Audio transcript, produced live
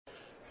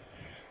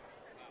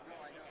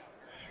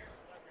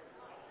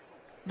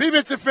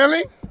BMitch and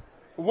Finley,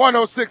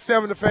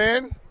 106.7 The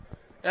Fan.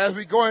 As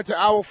we go into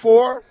hour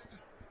 4,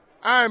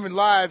 I'm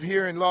live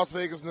here in Las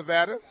Vegas,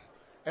 Nevada,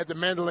 at the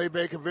Mandalay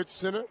Bay Convention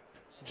Center.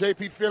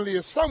 JP Finley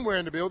is somewhere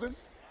in the building.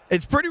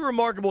 It's pretty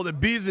remarkable that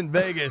B's in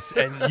Vegas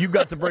and you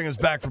got to bring us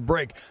back for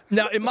break.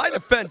 Now, in my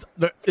defense,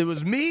 it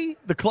was me,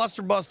 the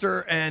Cluster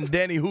Buster, and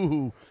Danny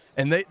Hoo-Hoo,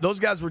 and those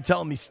guys were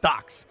telling me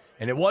stocks,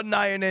 and it wasn't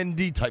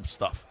INND type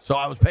stuff, so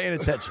I was paying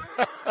attention.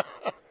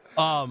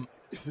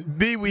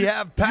 B, we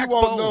have packed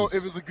phones. You won't phones. know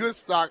if it's a good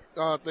stock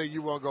thing,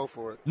 you won't go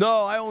for it.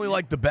 No, I only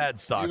like the bad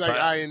stocks. You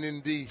like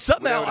INND.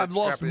 Somehow I've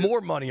lost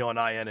more money on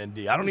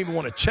INND. I don't even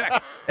want to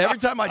check. Every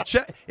time I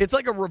check, it's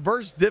like a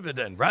reverse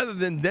dividend. Rather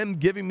than them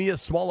giving me a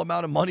small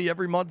amount of money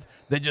every month,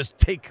 they just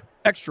take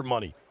extra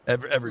money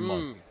every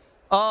month.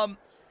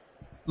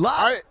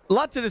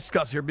 Lot to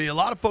discuss here, B. A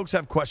lot of folks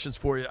have questions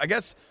for you. I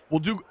guess we'll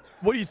do,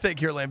 what do you think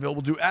here, Landville? We'll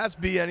do Ask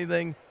B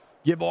anything,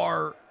 give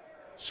our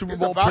Super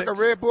Bowl picks. It's a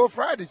Vodka Red Bull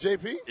Friday,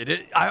 JP. It is.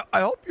 I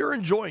hope you're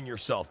enjoying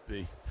yourself,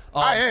 B.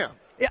 I am.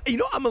 Yeah,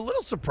 I'm a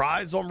little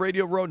surprised on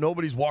Radio Row.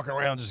 Nobody's walking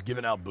around just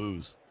giving out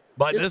booze.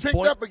 By It's this picked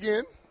point, up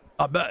again.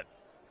 I bet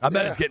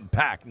it's getting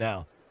packed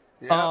now.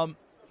 Yeah.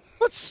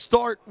 Let's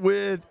start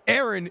with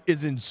Aaron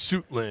is in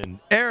Suitland.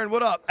 Aaron,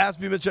 what up? Ask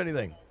me Mitch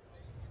anything.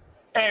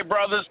 Hey,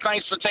 brothers,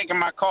 thanks for taking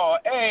my call.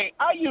 Hey,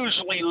 I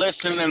usually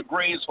listen and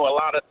agree with a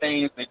lot of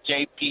things that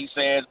JP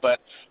says, but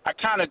I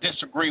kind of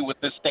disagree with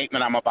this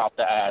statement I'm about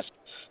to ask.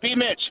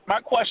 BMitch,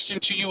 my question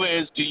to you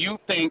is, do you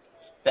think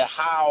that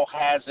Howell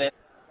has it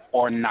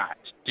or not?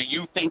 Do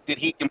you think that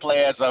he can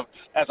play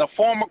as a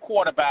former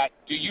quarterback?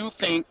 Do you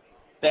think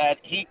that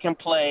he can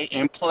play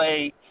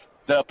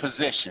the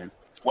position?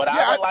 What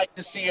I would like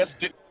to see us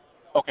do.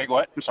 Okay, go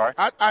ahead. I'm sorry.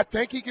 I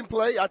think he can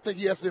play. I think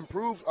he has to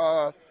improve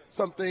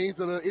some things,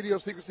 the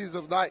idiosyncrasies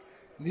of not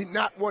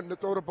wanting to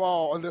throw the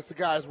ball unless the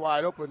guy is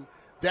wide open.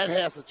 That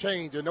has to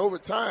change, and over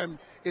time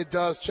it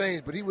does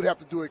change. But he would have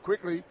to do it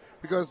quickly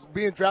because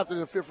being drafted in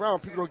the 5th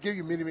round, people don't give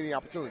you many, many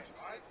opportunities.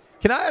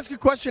 Can I ask a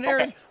question,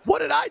 Aaron?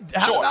 Okay.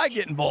 How did I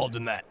get involved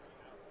in that?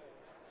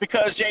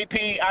 Because,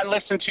 JP, I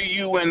listen to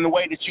you and the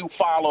way that you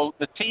follow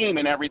the team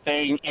and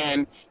everything,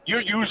 and you're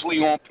usually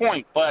on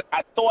point. But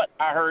I thought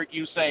I heard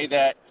you say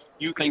that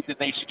you think that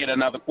they should get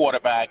another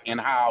quarterback, and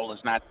Howell is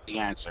not the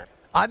answer.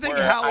 I think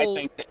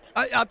Howell –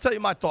 I'll tell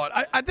you my thought.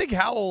 I think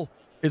Howell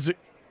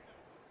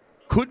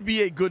could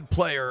be a good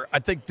player. I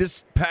think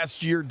this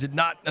past year did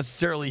not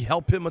necessarily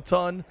help him a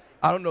ton.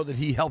 I don't know that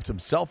he helped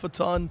himself a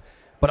ton.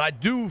 But I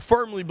do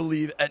firmly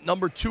believe at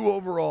number 2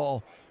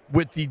 overall,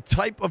 with the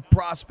type of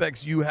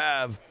prospects you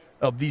have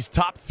of these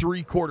top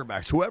 3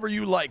 quarterbacks, whoever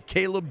you like,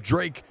 Caleb,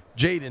 Drake,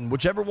 Jaden,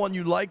 whichever one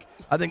you like,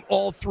 I think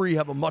all 3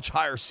 have a much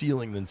higher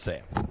ceiling than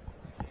Sam.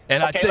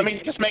 And I think let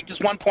me just make this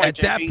one point, at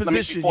JP, that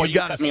position, you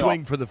got to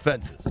swing for the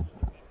fences.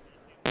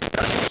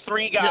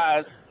 3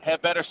 guys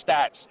have better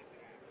stats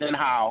than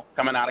Howell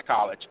coming out of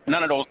college.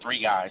 None of those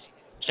 3 guys.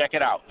 Check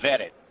it out. Vet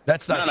it.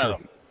 That's not None true. Of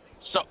them.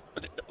 So,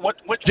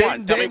 which Jaden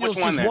one? Tell me Daniels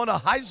which one just won a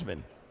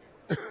Heisman.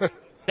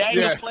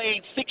 Daniels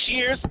played 6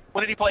 years.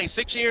 What did he play?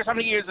 6 years? How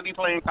many years did he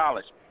play in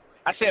college?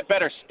 I said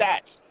better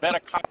stats. Better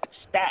college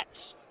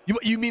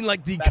stats. You mean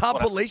like the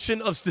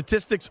compilation of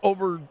statistics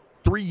over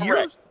 3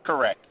 years?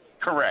 Correct.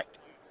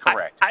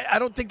 I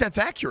don't think that's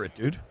accurate,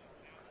 dude.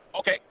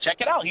 Okay, check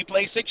it out. He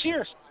played 6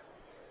 years.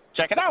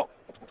 Check it out.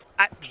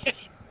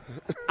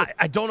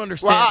 I don't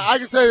understand. Well, I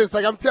can say this.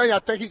 I'm telling you, I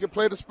think he can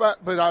play the spot,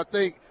 but I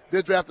think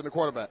they're drafting the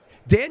quarterback.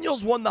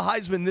 Daniels won the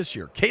Heisman this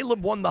year.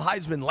 Caleb won the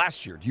Heisman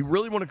last year. Do you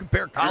really want to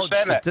compare college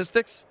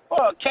statistics?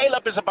 Well,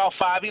 Caleb is about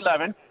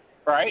 5'11",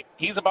 right?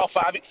 He's about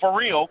 5 for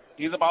real.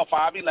 He's about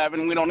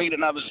 5'11". We don't need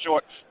another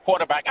short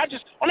quarterback.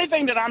 Only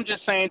thing that I'm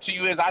just saying to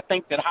you is I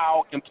think that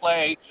Howell can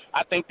play.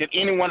 I think that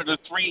any one of the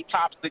 3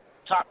 top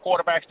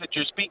quarterbacks that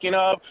you're speaking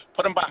of,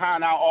 put them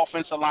behind our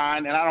offensive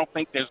line, and I don't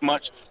think there's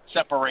much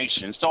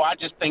separation. So I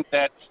just think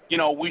that,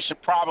 we should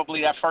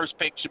probably, that first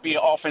pick should be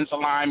an offensive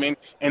lineman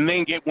and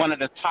then get one of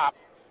the top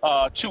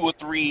 2 or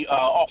 3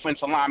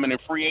 offensive linemen in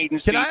free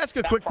agency. Can I ask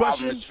a quick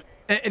question?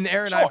 And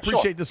Aaron, I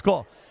appreciate this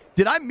call.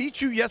 Did I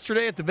meet you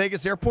yesterday at the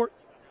Vegas airport?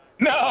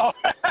 No.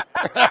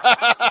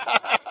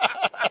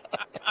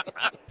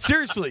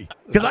 Seriously,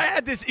 because I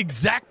had this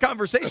exact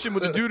conversation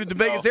with a dude at the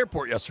Vegas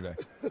airport yesterday.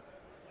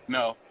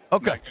 No.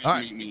 Okay. All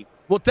right.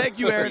 Well, thank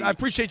you, Aaron. I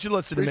appreciate you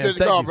listening, appreciate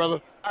man. Thank you,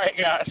 brother. All right,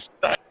 guys.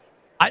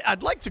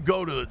 I'd like to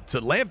go to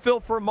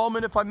landfill for a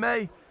moment, if I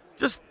may.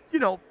 Just,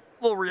 a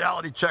little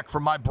reality check for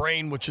my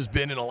brain, which has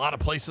been in a lot of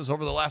places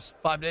over the last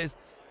 5 days.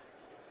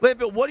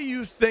 Landfill, what do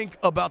you think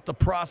about the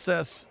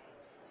process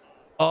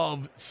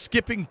of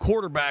skipping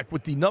quarterback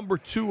with the number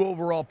 2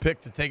 overall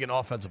pick to take an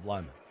offensive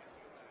lineman?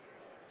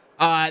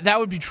 That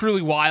would be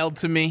truly wild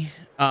to me.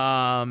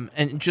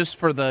 And just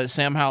for the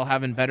Sam Howell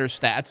having better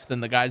stats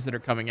than the guys that are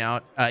coming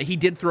out. He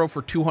did throw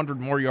for 200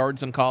 more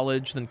yards in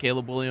college than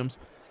Caleb Williams.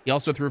 He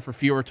also threw for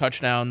fewer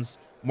touchdowns,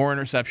 more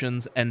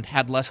interceptions, and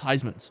had less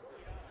Heismans.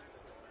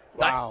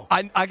 Wow.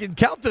 I can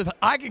count the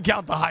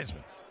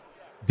Heismans.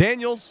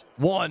 Daniels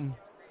 1,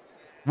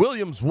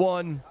 Williams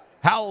 1,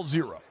 Howell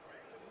 0.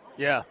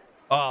 Yeah.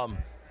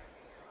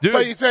 Dude, So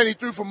you're saying he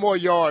threw for more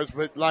yards,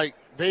 but like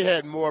they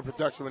had more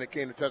production when it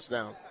came to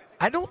touchdowns.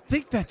 I don't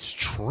think that's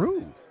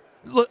true.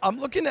 Look, I'm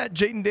looking at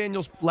Jaden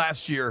Daniels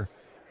last year.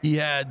 He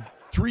had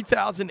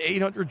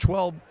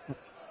 3,812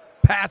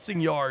 passing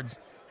yards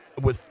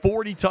with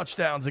 40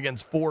 touchdowns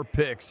against 4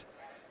 picks.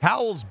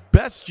 Howell's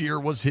best year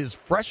was his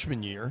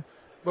freshman year.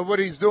 But what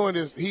he's doing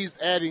is he's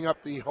adding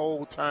up the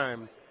whole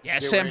time. Yeah,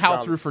 Sam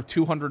Howell threw for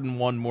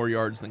 201 more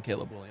yards than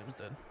Caleb Williams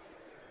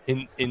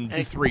did. In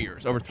 3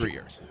 years, over 3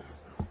 years.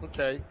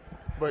 Okay.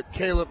 But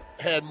Caleb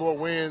had more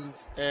wins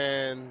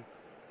and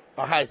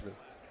a Heisman.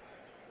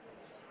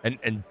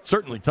 And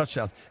certainly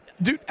touchdowns.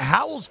 Dude,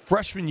 Howell's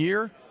freshman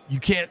year,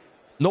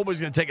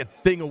 nobody's going to take a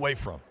thing away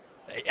from.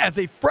 As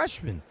a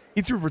freshman,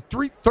 he threw for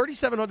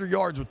 3,700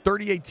 yards with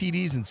 38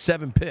 TDs and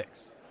 7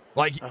 picks.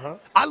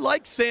 I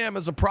like Sam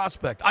as a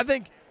prospect. I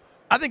think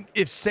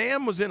if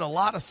Sam was in a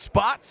lot of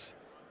spots,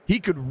 he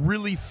could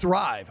really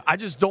thrive. I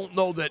just don't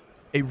know that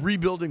a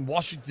rebuilding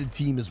Washington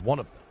team is one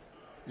of them.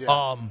 Yeah.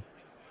 All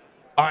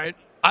right.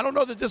 I don't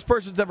know that this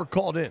person's ever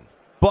called in,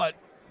 but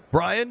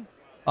Brian,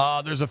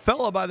 there's a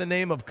fella by the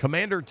name of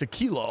Commander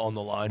Tequila on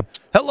the line.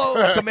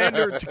 Hello,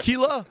 Commander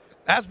Tequila.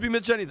 Ask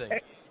BMitch anything.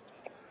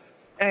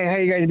 Hey, how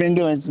you guys been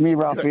doing? It's me,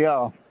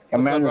 Raphael,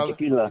 Commander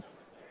Tequila.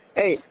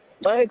 Hey,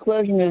 my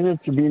question is this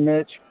to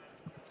BMitch.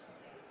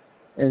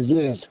 Is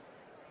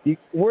this: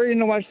 where are you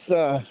gonna watch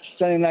the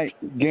Sunday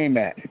night game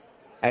at?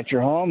 At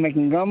your home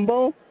making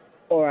gumbo,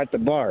 or at the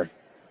bar?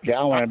 Yeah,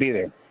 I want to be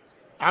there.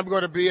 I'm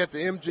going to be at the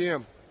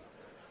MGM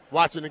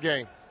watching the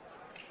game.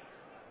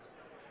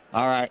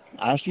 All right,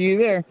 I'll see you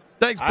there.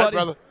 Thanks, buddy. Right,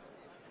 brother.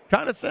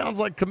 Kind of sounds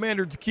like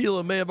Commander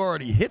Tequila may have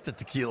already hit the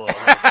tequila.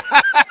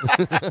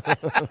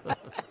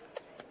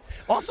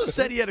 Also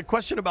said he had a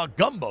question about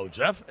gumbo,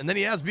 Jeff, and then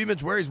he asked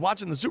BMitch where he's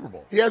watching the Super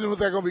Bowl. He hasn't was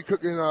going to be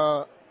cooking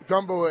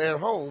gumbo at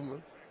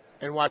home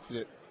and watching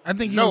it. I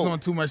think he was on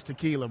too much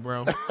tequila,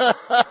 bro.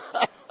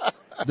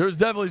 There's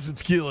definitely some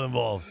tequila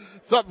involved.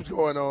 Something's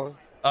going on.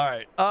 All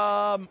right.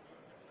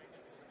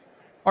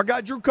 Our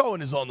guy Drew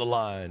Cohen is on the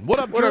line. What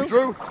up, Drew? What up,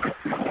 Drew?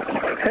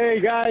 Hey,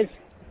 guys.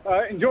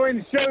 Enjoying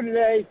the show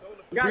today.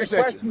 Got Appreciate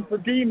a question for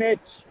BMitch.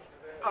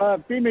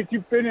 BMitch,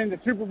 you've been in the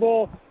Super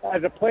Bowl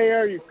as a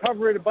player. You've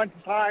covered it a bunch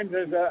of times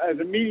as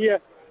a media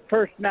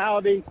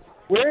personality.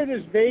 Where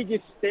does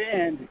Vegas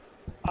stand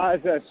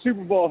as a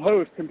Super Bowl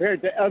host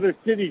compared to other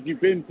cities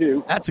you've been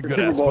to? That's a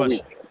good-ass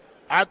question.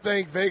 I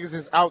think Vegas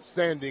is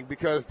outstanding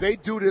because they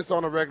do this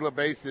on a regular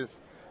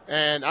basis.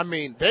 And, I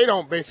mean, they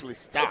don't basically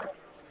stop.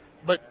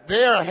 But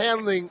they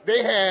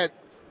had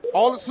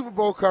all the Super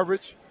Bowl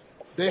coverage.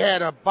 They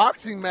had a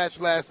boxing match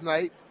last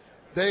night.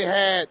 They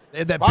had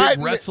that Biden,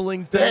 big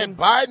wrestling thing. They had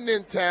Biden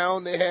in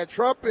town. They had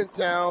Trump in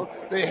town.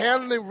 They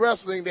handling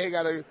wrestling. They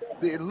got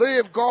the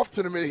live golf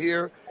tournament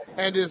here.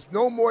 And there's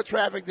no more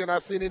traffic than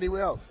I've seen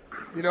anywhere else.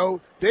 You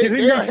know, you think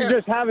they should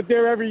just have it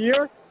there every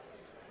year?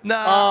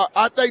 Nah.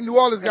 I think New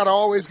Orleans got to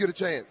always get a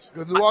chance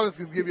because New Orleans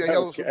can give you a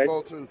hell of a Super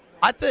Bowl, too.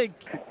 I think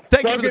 –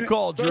 thank you for the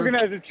call, Drew. Spoken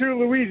as a true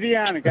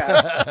Louisiana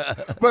guy.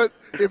 But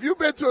if you've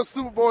been to a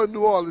Super Bowl in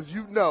New Orleans,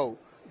 you know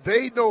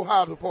they know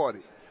how to party.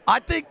 I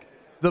think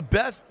the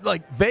best –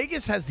 like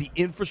Vegas has the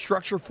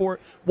infrastructure for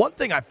it. One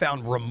thing I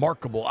found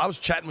remarkable, I was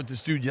chatting with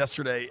this dude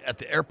yesterday at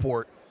the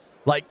airport.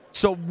 Like,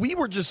 so we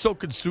were just so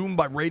consumed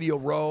by Radio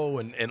Row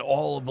and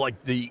all of,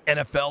 like, the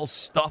NFL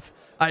stuff.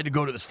 I had to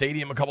go to the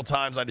stadium a couple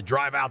times. I had to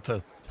drive out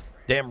to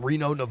damn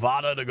Reno,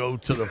 Nevada to go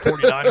to the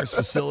 49ers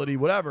facility,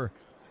 whatever.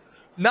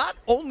 Not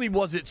only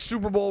was it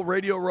Super Bowl,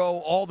 Radio Row,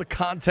 all the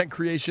content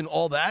creation,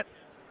 all that,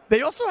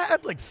 they also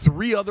had, like,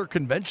 3 other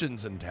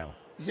conventions in town.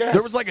 Yes.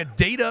 There was, like, a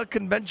data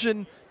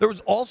convention. There was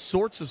all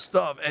sorts of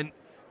stuff. And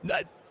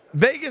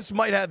Vegas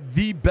might have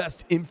the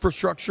best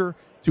infrastructure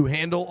to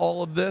handle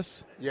all of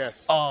this.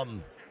 Yes.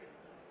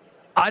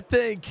 I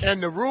think.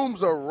 And the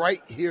rooms are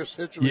right here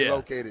centrally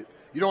located.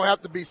 You don't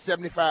have to be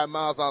 75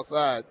 miles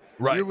outside.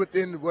 Right. You're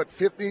within,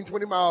 15,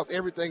 20 miles.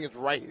 Everything is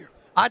right here.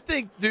 I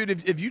think, dude,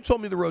 if you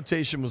told me the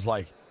rotation was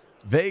like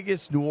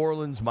Vegas, New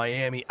Orleans,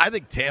 Miami, I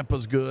think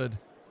Tampa's good.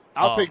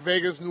 I'll take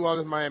Vegas, New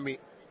Orleans, Miami,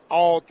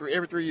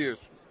 every 3 years.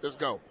 Let's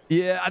go.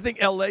 Yeah, I think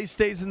L.A.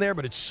 stays in there,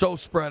 but it's so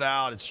spread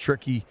out. It's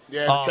tricky.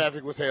 Yeah, the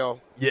traffic was hell.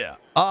 Yeah.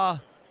 All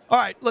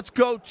right, let's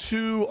go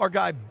to our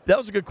guy. That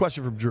was a good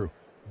question from Drew.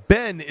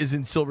 Ben is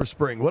in Silver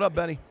Spring. What up,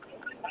 Benny?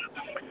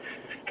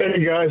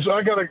 Hey, guys.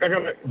 I got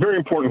a very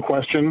important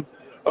question.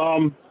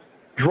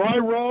 Dry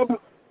rub,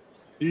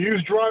 you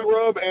use dry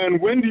rub,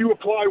 and when do you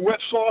apply wet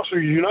sauce,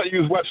 or do you not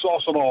use wet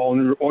sauce at all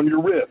on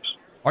your ribs?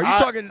 Are you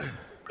talking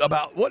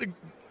about what?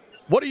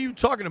 What are you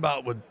talking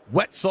about with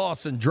wet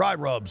sauce and dry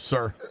rubs,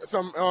 sir?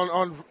 Some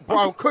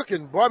on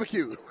cooking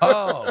barbecue.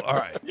 Oh, all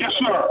right. Yes,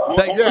 sir.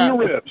 Thank you. On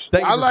your ribs.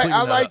 I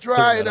like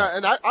dry, and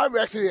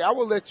I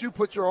will let you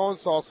put your own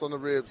sauce on the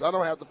ribs. I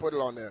don't have to put it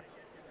on there.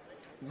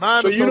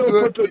 Mine is so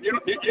good.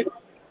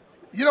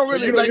 You don't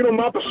really like. You don't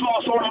melt the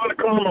sauce on how to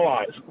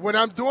caramelize. When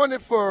I'm doing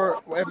it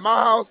at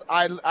my house,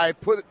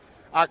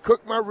 I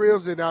cook my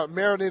ribs and I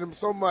marinate them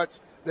so much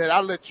that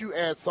I let you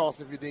add sauce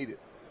if you need it.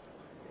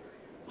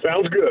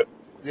 Sounds good.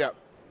 Yeah.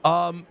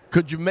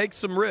 Could you make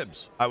some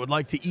ribs? I would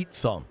like to eat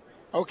some.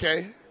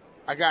 Okay,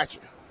 I got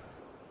you.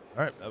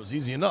 All right, that was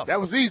easy enough.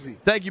 That was easy.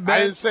 Thank you, Ben. I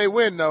didn't say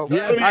when, though.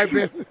 Yeah. All right,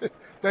 Ben.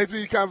 Thanks for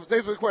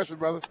the question,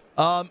 brother.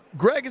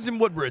 Greg is in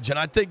Woodbridge, and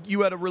I think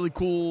you had a really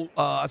cool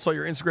I saw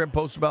your Instagram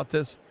post about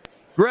this.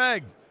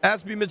 Greg,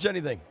 ask BMitch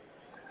anything.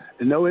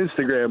 No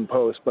Instagram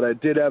post, but I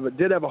did have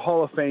a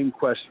Hall of Fame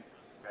question.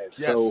 Right?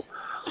 Yes. So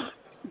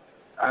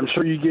I'm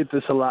sure you get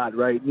this a lot,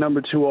 right?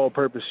 Number 2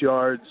 all-purpose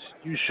yards,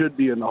 you should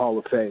be in the Hall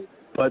of Fame.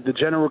 But the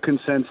general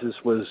consensus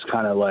was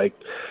kind of like,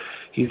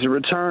 he's a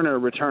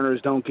returner.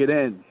 Returners don't get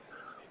in.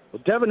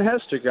 Well, Devin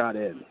Hester got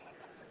in.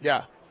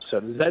 Yeah. So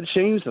does that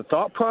change the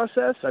thought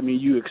process? I mean,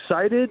 you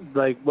excited?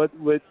 Like, what?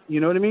 You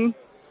know what I mean?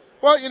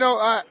 Well,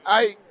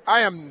 I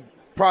am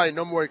probably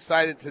no more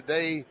excited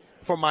today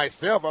for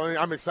myself. I mean,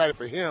 I'm excited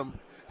for him,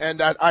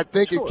 and I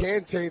think it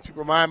can change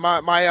people's mind.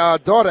 My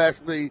daughter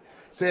actually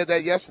said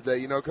that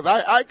yesterday. Because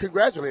I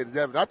congratulated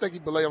Devin. I think he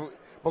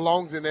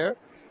belongs in there,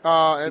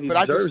 but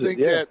I just think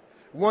that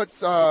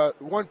once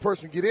one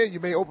person get in, you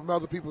may open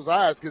other people's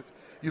eyes because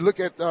you look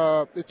at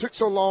it took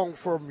so long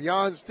from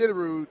Jan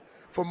Stitterud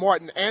for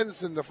Martin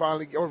Anderson to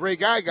finally, or Ray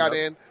Guy got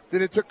in,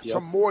 then it took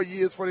some more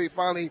years before they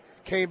finally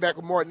came back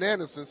with Martin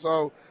Anderson.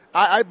 So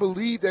I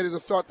believe that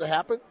it'll start to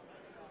happen.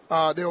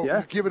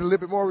 They'll give it a little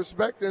bit more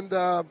respect. And,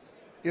 Darren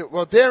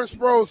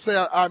Sproles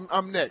said,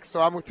 I'm next,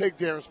 so I'm going to take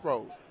Darren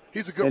Sproles.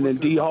 He's a good one, and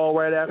then D Hall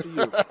right after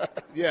you.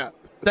 Yeah.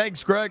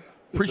 Thanks, Greg.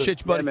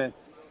 Appreciate you, buddy. Yeah, man.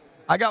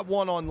 I got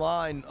one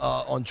online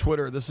on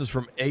Twitter. This is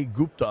from A.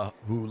 Gupta,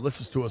 who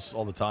listens to us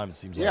all the time, it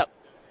seems like.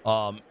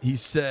 He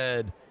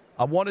said,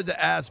 I wanted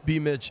to ask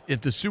BMitch,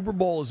 if the Super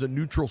Bowl is a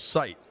neutral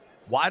site,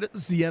 why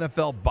does the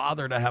NFL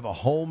bother to have a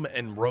home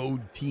and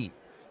road team?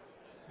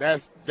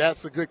 That's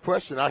a good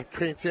question. I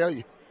can't tell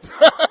you.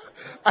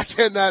 I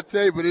cannot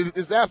tell you, but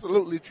it's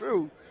absolutely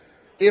true.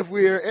 If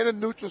we're in a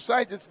neutral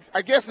site,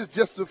 I guess it's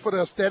just for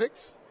the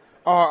aesthetics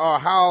or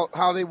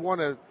how they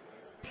want to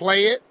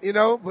play it,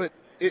 But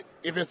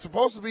if it's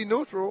supposed to be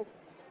neutral,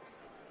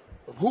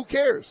 who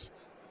cares?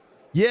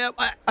 Yeah,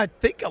 I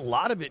think a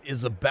lot of it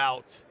is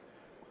about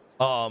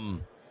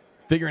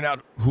figuring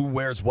out who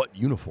wears what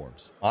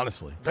uniforms,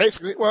 honestly.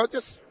 Basically, well,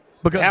 just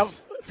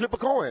flip a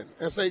coin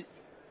and say.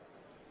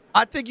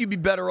 I think you'd be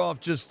better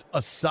off just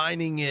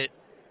assigning it,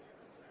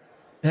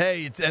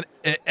 hey, it's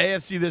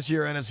AFC this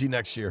year, NFC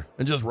next year,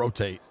 and just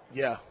rotate.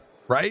 Yeah.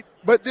 Right?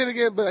 But then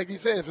again, like you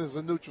said, if it's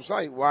a neutral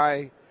site,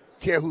 why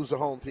care who's the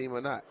home team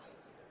or not?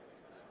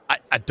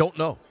 I don't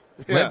know.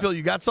 Yeah. Landfill,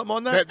 you got something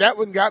on that? That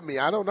one got me.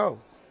 I don't know.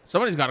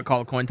 Somebody's got to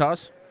call a coin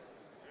toss.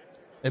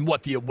 And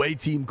what, the away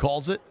team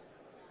calls it?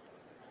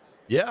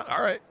 Yeah,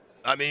 all right.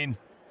 I mean,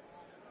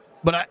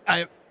 but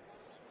I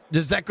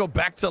does that go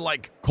back to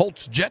like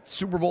Colts Jets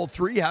Super Bowl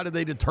III? How do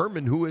they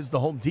determine who is the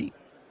home team?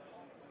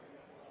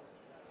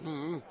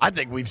 Mm-hmm. I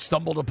think we've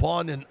stumbled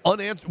upon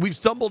we've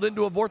stumbled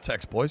into a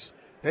vortex, boys.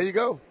 There you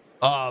go.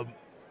 I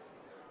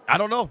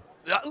don't know.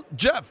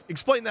 Jeff,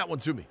 explain that one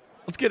to me.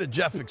 Let's get a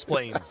Jeff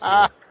explains.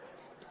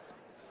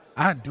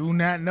 I do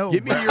not know.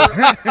 Give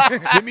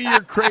me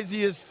your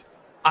craziest.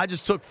 I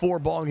just took 4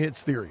 bong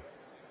hits theory.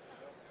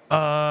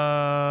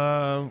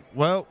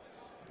 Well,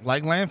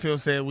 like Landfill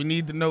said, we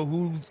need to know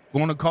who's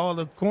going to call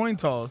the coin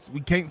toss.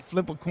 We can't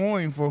flip a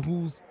coin for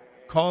who's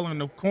calling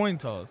the coin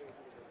toss.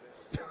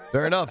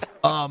 Fair enough.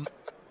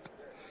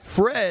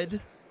 Fred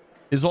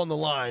is on the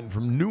line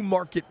from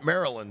Newmarket,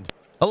 Maryland.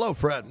 Hello,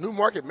 Fred.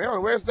 Newmarket,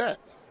 Maryland. Where's that?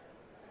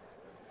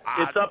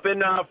 It's up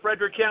in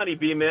Frederick County,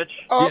 BMitch.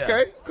 Oh,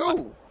 okay,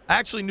 cool. I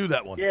actually knew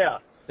that one. Yeah.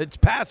 It's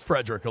past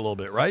Frederick a little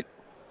bit, right?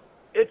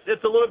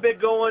 It's a little bit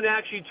going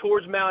actually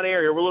towards Mount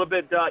Airy. We're a little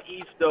bit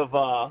east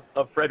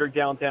of Frederick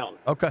downtown.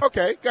 Okay.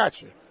 Okay,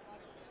 gotcha.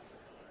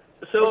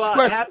 So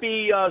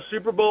happy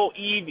Super Bowl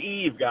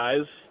Eve,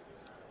 guys.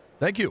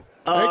 Thank you.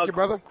 Thank you,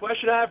 brother.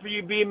 Question I have for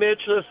you,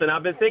 BMitch. Listen,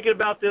 I've been thinking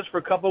about this for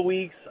a couple of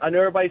weeks. I know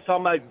everybody's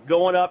talking about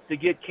going up to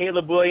get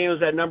Caleb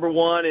Williams at number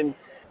 1 and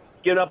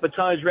giving up a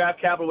ton of draft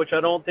capital, which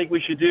I don't think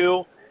we should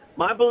do.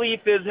 My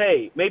belief is,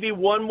 hey, maybe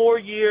one more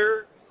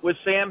year with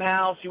Sam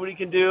Howell, see what he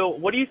can do.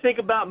 What do you think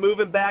about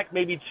moving back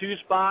maybe 2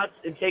 spots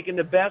and taking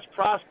the best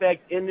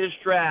prospect in this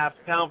draft,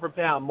 pound for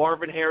pound,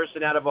 Marvin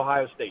Harrison out of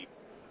Ohio State?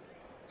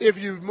 If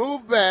you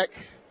move back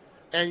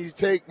and you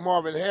take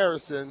Marvin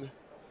Harrison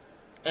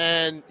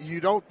and you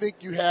don't think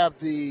you have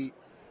the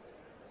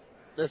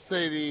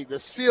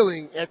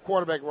ceiling at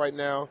quarterback right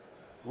now,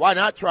 why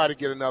not try to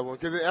get another one?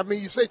 Because, I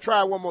mean, you say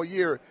try one more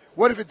year.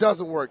 What if it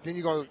doesn't work? Then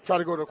you're going to try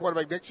to go to a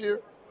quarterback next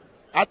year?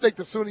 I think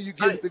the sooner you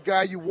get the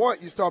guy you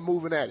want, you start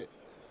moving at it.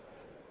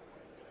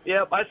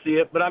 Yep, I see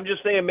it. But I'm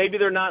just saying maybe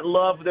they're not in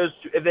love.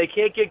 If they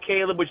can't get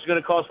Caleb, which is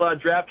going to cost a lot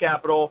of draft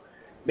capital,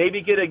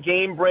 maybe get a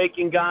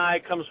game-breaking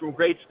guy, comes from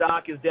great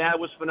stock. His dad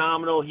was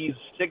phenomenal. He's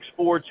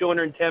 6'4",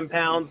 210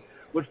 pounds,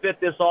 would fit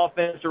this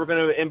offense that we're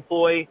going to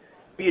employ.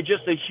 Be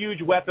just a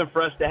huge weapon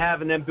for us to have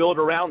and then build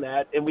around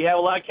that. And we have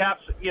a lot of cap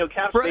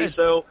space.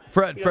 So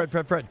Fred,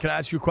 can I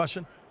ask you a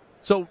question?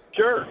 So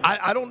sure.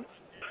 I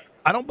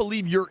don't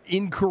believe you're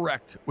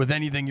incorrect with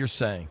anything you're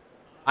saying.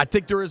 I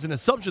think there is an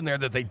assumption there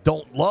that they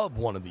don't love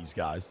one of these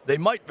guys. They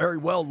might very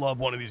well love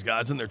one of these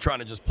guys, and they're trying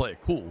to just play it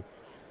cool.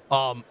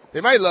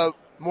 They might love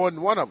more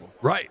than one of them.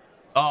 Right.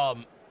 I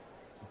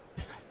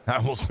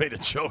almost made a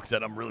joke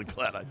that I'm really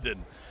glad I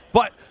didn't.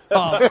 But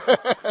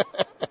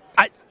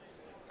I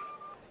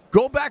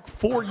go back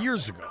 4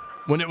 years ago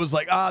when it was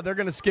like, they're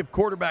going to skip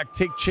quarterback,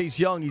 take Chase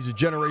Young. He's a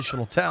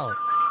generational talent.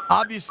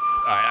 Obviously,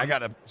 all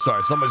right,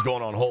 sorry, somebody's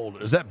going on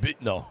hold. Is that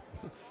no?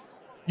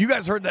 You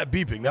guys heard that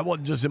beeping. That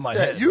wasn't just in my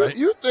head. You right?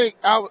 you think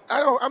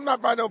I'm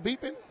not by no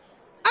beeping?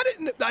 I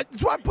didn't.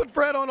 That's why I put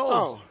Fred on hold.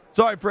 Oh.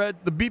 Sorry, Fred.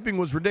 The beeping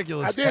was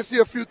ridiculous. I did see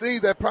a few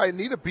things that probably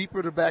need a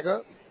beeper to back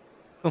up.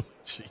 Oh,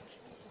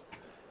 Jesus.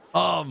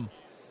 I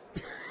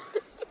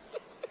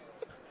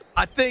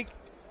think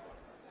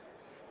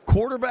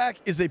quarterback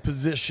is a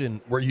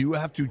position where you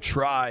have to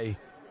try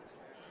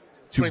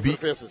to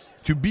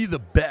be the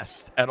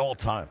best at all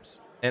times.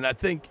 And I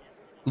think,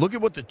 look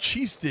at what the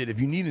Chiefs did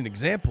if you need an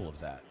example of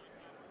that.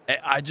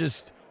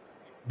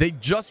 They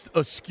just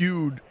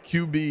eschewed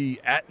QB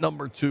at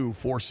number 2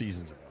 4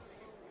 seasons ago.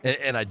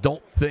 And I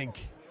don't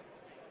think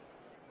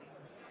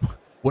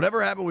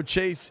whatever happened with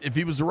Chase, if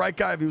he was the right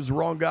guy, if he was the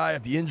wrong guy,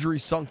 if the injury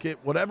sunk it,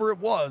 whatever it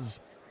was,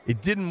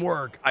 it didn't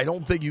work. I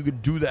don't think you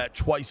could do that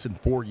twice in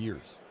 4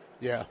 years.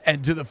 Yeah.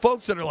 And to the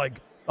folks that are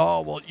like,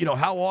 oh, well,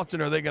 how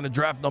often are they going to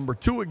draft number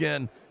 2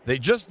 again? They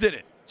just did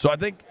it. So I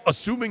think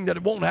assuming that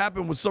it won't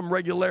happen with some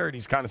regularity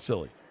is kind of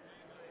silly.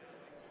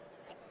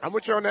 I'm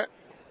with you on that.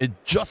 It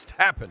just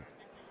happened.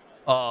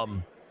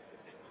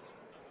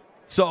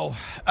 So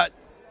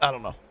I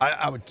don't know.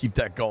 I would keep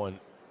that going.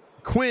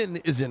 Quinn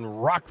is in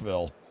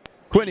Rockville.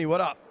 Quinny, what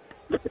up?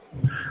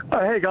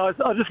 Hey, guys.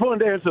 I just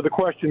wanted to answer the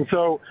question.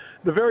 So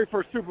the very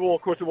first Super Bowl,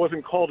 of course, it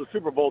wasn't called a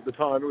Super Bowl at the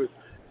time. It was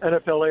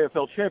NFL,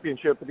 AFL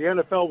championship. But the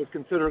NFL was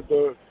considered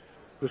the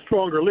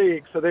stronger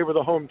league, so they were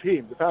the home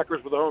team. The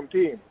Packers were the home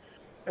team.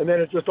 And then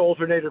it just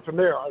alternated from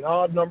there. An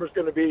odd number is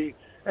going to be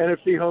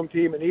NFC home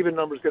team, and even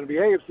number is going to be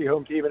AFC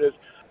home team. And as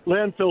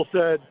Landfill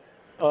said,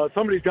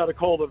 somebody's got to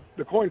call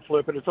the coin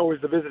flip, and it's always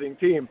the visiting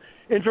team.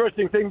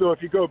 Interesting thing, though,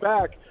 if you go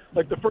back,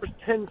 like the first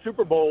 10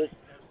 Super Bowls,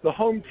 the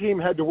home team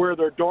had to wear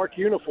their dark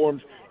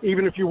uniforms,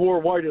 even if you wore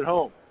white at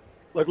home.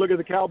 Like, look at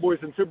the Cowboys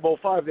in Super Bowl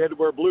V. They had to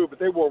wear blue, but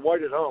they wore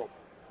white at home.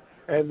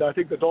 And I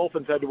think the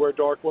Dolphins had to wear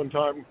dark one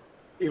time,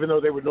 even though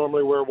they would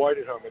normally wear white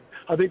at home. And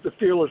I think the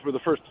Steelers were the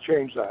first to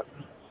change that.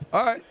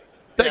 All right.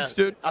 Thanks,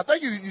 dude. I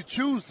think you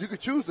could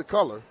choose the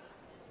color.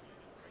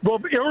 Well,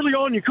 early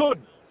on you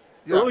could.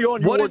 Yeah. Early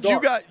on you What wore did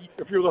you dark got?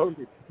 if you're the home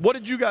team. What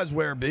did you guys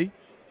wear, B?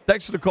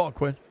 Thanks for the call,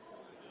 Quinn.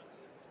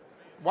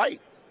 White.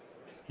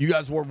 You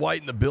guys wore white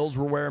and the Bills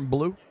were wearing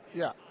blue?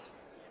 Yeah.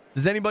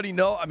 Does anybody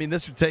know? I mean,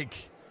 this would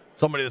take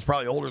somebody that's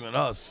probably older than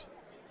us.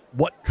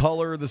 What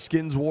color the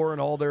Skins wore in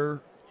all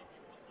their...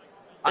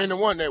 And the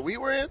one that we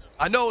were in?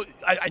 I know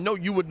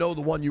you would know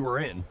the one you were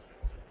in.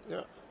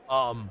 Yeah.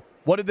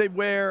 What did they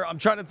wear? I'm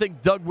trying to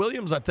think. Doug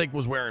Williams, I think,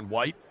 was wearing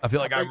white. I feel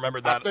like I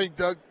remember that. I think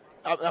Doug,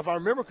 if I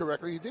remember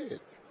correctly, he did.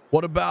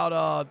 What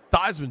about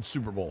Theismann's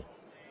Super Bowl?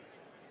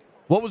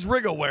 What was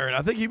Riggo wearing?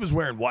 I think he was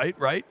wearing white,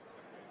 right?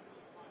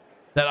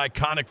 That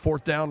iconic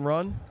fourth down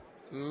run.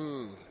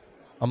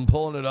 I'm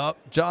pulling it up.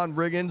 John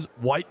Riggins,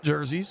 white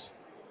jerseys.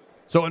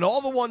 So in all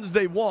the ones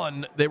they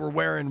won, they were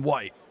wearing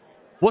white.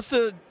 What's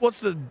the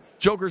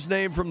Joker's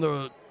name from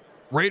the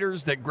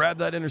Raiders that grabbed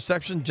that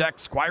interception? Jack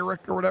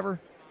Squirek or whatever?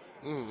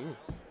 Mm-hmm.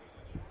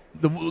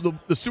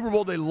 The Super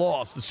Bowl they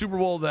lost, the Super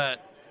Bowl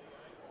that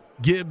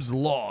Gibbs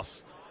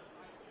lost.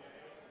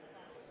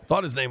 I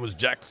thought his name was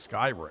Jack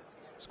Squirek.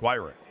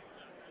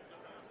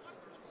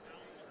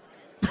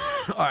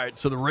 All right,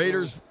 so the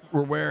Raiders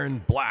were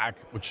wearing black,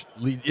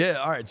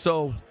 all right,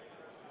 so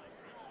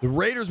the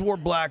Raiders wore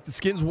black, the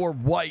Skins wore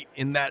white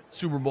in that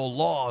Super Bowl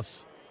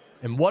loss.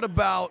 And what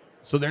about,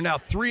 so they're now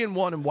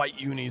 3-1 in white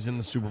unis in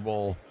the Super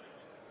Bowl.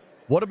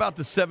 What about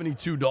the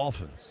 72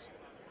 Dolphins?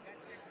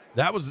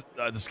 That was,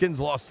 the Skins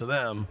lost to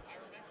them.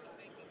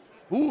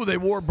 Ooh, they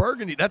wore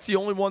burgundy. That's the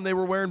only one they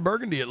were wearing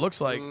burgundy, it looks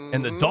like. Mm-hmm.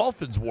 And the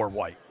Dolphins wore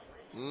white.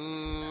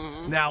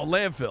 Mm-hmm. Now,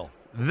 Landfill.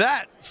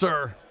 That,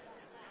 sir,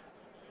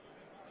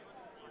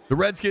 the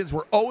Redskins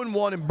were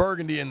 0-1 in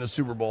burgundy in the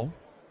Super Bowl,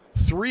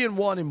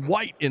 3-1 in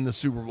white in the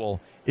Super Bowl.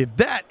 If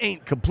that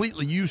ain't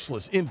completely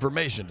useless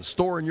information to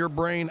store in your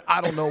brain,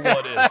 I don't know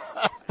what is.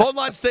 Phone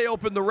lines stay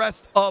open the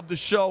rest of the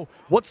show.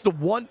 What's the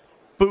one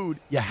food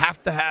you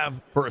have to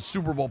have for a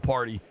Super Bowl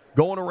party?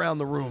 Going around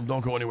the room.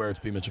 Don't go anywhere. It's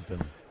BMitch and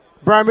Finley.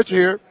 Brian Mitchell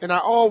here, and I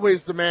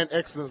always demand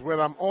excellence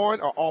whether I'm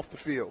on or off the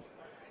field.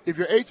 If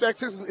your HVAC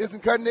system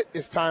isn't cutting it,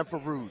 it's time for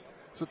Rude.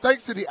 So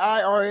thanks to the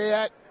IRA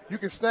Act, you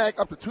can snag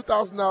up to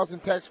 $2,000 in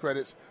tax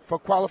credits for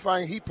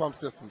qualifying heat pump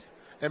systems.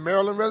 And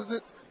Maryland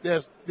residents,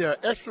 there are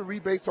extra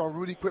rebates on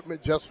Rude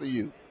equipment just for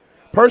you.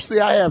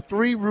 Personally, I have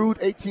 3 Rude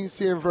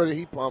 18C inverter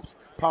heat pumps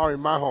powering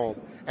my home,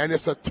 and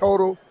it's a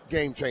total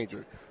game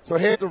changer. So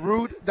head to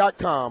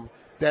Rude.com,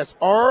 that's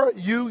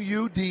RUUD.com,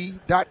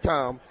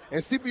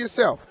 and see for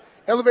yourself.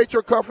 Elevate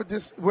your comfort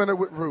this winter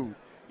with Rude.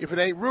 If it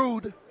ain't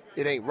Rude,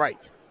 it ain't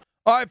right.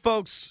 All right,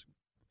 folks.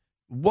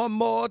 One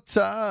more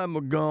time,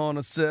 we're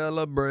gonna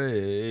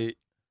celebrate.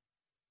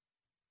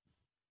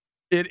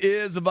 It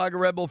is a Vodka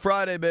Red Bull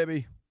Friday,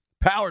 baby.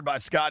 Powered by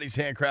Scotty's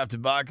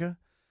Handcrafted Vodka.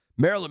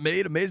 Maryland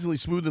made, amazingly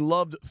smooth and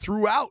loved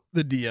throughout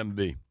the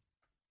DMV.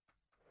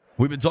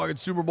 We've been talking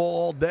Super Bowl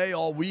all day,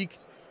 all week.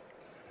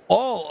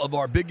 All of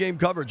our big game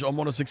coverage on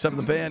 106.7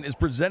 The Fan is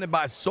presented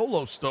by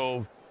Solo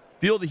Stove.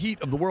 Feel the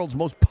heat of the world's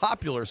most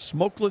popular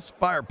smokeless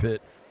fire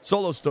pit,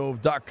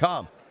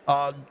 solostove.com.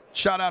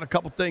 Shout out a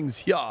couple things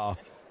here.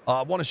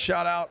 I want to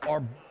shout out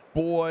our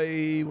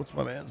boy, what's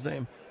my man's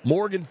name?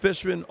 Morgan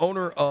Fishman,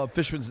 owner of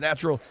Fishman's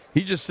Natural.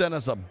 He just sent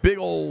us a big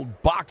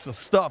old box of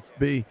stuff,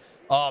 B.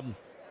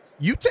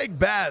 You take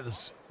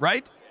baths,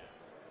 right?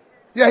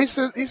 Yeah, he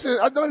said.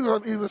 I know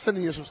he was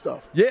sending you some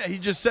stuff. Yeah, he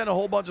just sent a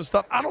whole bunch of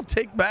stuff. I don't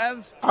take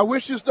baths. I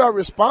wish you start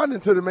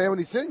responding to the man when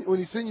he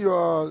send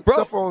you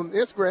stuff on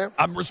Instagram.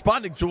 I'm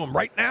responding to him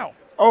right now.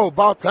 Oh,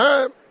 about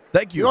time.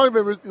 Thank you. You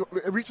only been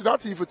reaching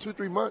out to you for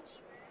 2-3 months.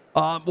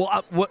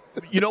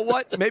 You know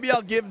what? Maybe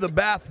I'll give the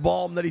bath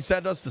bomb that he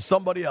sent us to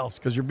somebody else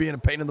because you're being a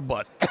pain in the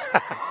butt.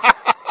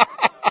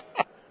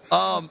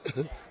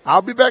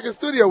 I'll be back in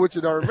studio with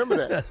you, though. Remember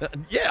that.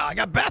 Yeah, I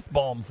got bath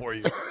bomb for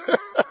you.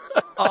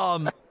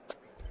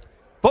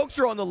 Folks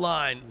are on the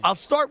line. I'll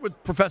start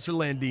with Professor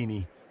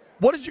Landini.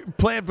 What is your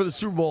plan for the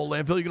Super Bowl,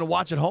 Landfill? You going to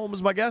watch at home,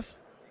 is my guess?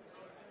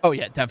 Oh,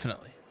 yeah,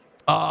 definitely.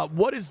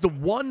 What is the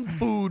one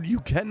food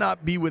you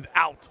cannot be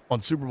without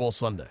on Super Bowl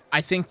Sunday?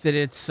 I think that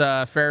it's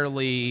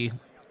fairly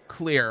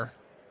clear.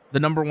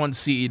 The number one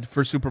seed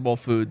for Super Bowl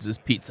foods is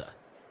pizza.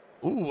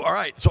 Ooh, all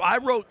right. So I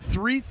wrote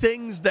 3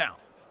 things down.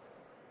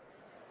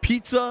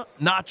 Pizza,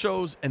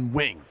 nachos, and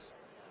wings.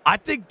 I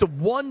think the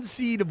one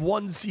seed of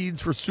one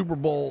seeds for Super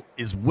Bowl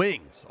is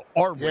wings.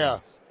 Our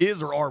wings. Yeah.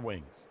 Is or our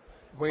wings.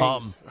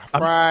 Wings.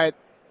 Fried,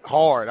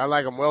 hard. I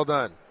like them well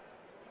done.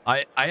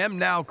 I am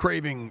now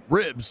craving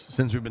ribs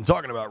since we've been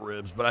talking about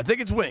ribs, but I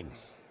think it's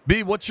wings.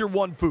 B, what's your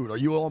one food? Are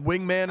you a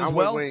wingman as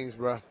well? I'm with wings,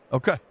 bro.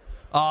 Okay.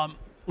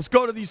 Let's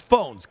go to these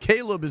phones.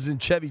 Caleb is in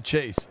Chevy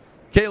Chase.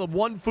 Caleb,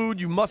 one food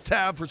you must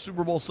have for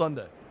Super Bowl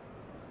Sunday.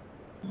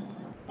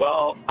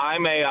 Well,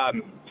 I'm a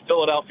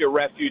Philadelphia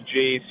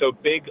refugee, so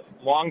big,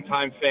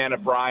 longtime fan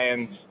of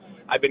Brian's.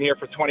 I've been here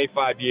for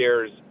 25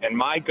 years, and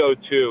my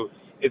go-to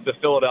is the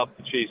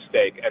Philadelphia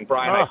cheesesteak. And,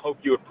 Brian, I hope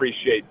you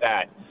appreciate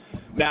that.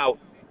 Now,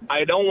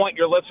 I don't want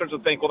your listeners to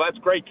think, well, that's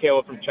great,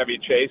 Caleb from Chevy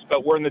Chase,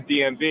 but we're in the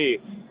DMV.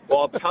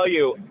 Well, I'll tell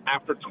you,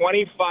 after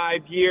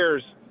 25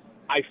 years,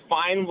 I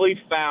finally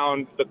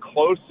found the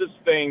closest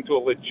thing to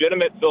a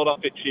legitimate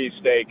Philadelphia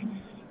cheesesteak.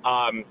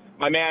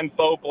 My man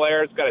Bo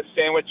Blair's got a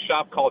sandwich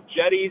shop called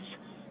Jetty's.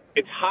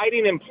 It's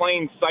hiding in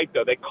plain sight,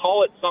 though. They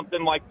call it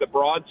something like the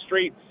Broad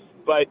Street,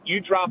 but you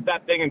drop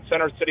that thing in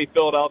Center City,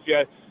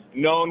 Philadelphia,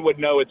 no one would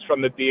know it's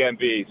from the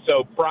DMV.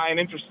 So, Brian,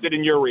 interested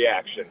in your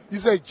reaction. You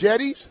say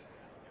Jetty's?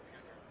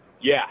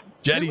 Yeah.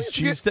 Jetty's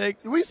cheesesteak?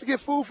 We used to get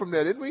food from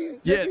there, didn't we?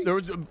 Yeah, there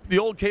was the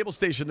old cable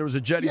station. There was a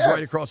Jetty's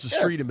right across the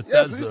street in Bethesda.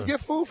 Yes, we used to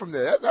get food from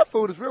there. That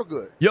food is real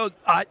good. Yo,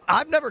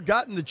 I've never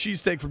gotten the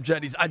cheesesteak from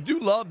Jetty's. I do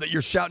love that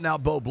you're shouting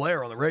out Bo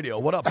Blair on the radio.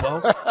 What up,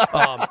 Bo?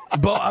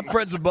 Bo, I'm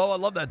friends with Bo. I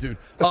love that dude.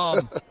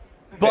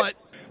 But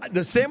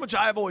the sandwich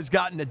I've always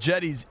gotten at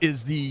Jetty's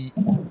is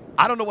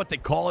I don't know what they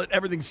call it.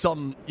 Everything's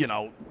some,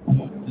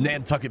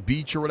 Nantucket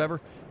Beach or whatever.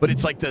 But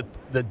it's like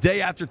the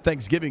day after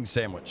Thanksgiving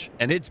sandwich,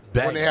 and it's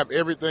bad. When they have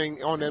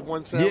everything on that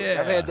one sandwich? Yeah.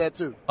 I've had that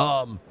too.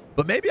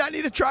 But maybe I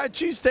need to try a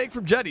cheesesteak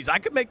from Jetty's.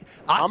 I'm going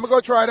to go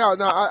try it out.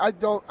 No, I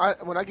don't.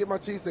 When I get my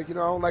cheesesteak, I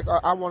don't like.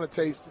 I want to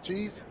taste the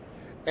cheese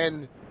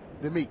and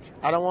the meat.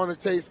 I don't want to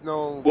taste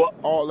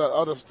all the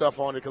other stuff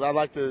on it because I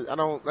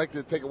don't like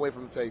to take away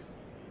from the taste.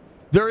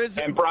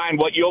 And Brian,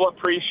 what you'll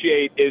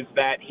appreciate is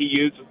that he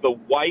uses the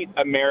white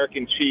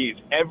American cheese.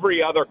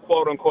 Every other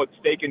quote-unquote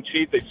steak and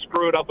cheese, they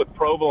screw it up with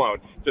provolone.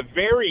 It's a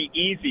very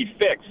easy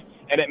fix,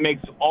 and it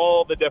makes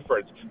all the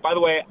difference. By the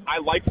way, I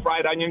like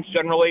fried onions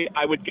generally.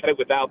 I would get it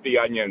without the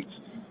onions.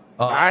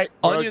 All right.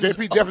 Onions,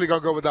 JP definitely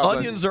going to go without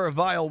onions are a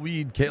vile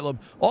weed,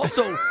 Caleb.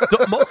 Also,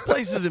 most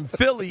places in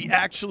Philly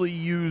actually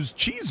use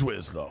Cheese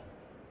Whiz, though.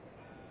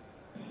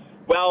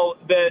 Well,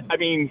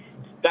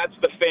 that's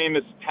the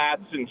famous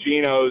Tats and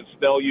Geno's.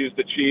 They'll use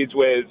the Cheese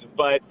Whiz,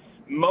 but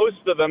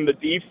most of them, the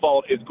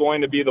default is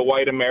going to be the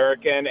white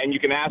American, and you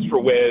can ask for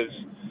Whiz.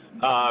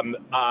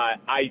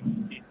 I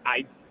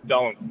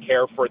don't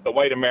care for it. The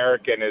white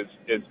American is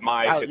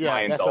my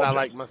indulgence. That's what I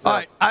like myself. All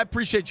right, I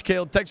appreciate you,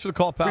 Caleb. Thanks for the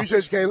call, pal.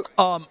 Appreciate you,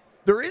 Caleb.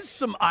 There is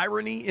some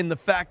irony in the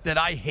fact that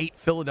I hate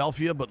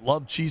Philadelphia but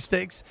love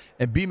cheesesteaks,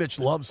 and BMitch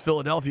loves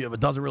Philadelphia but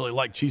doesn't really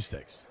like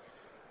cheesesteaks.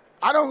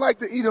 I don't like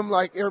to eat them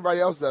like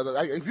everybody else does.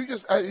 Like, if you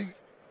just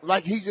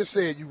like he just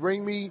said, you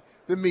bring me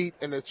the meat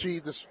and the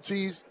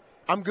cheese,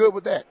 I'm good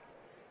with that.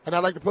 And I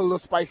like to put a little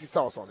spicy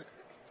sauce on it.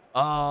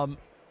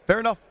 Fair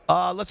enough.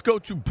 Let's go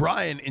to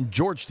Brian in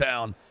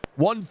Georgetown.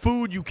 One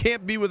food you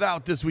can't be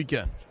without this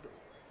weekend.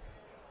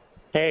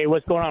 Hey,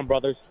 what's going on,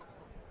 brothers?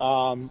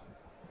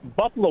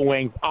 Buffalo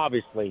wings,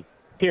 obviously,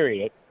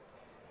 period.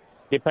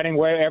 Depending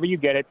wherever you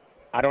get it,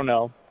 I don't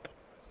know.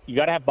 You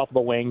got to have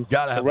buffalo wings.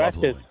 Got to have the rest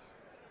buffalo is wings.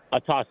 A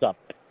toss-up.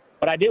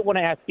 But I did want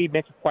to ask Steve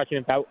Mitch a question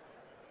if that would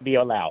be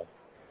allowed.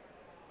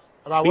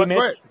 About what?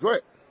 Go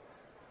ahead.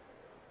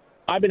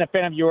 I've been a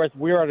fan of yours.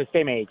 We are the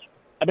same age.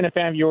 I've been a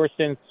fan of yours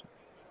since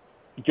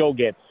Joe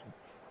Gibbs.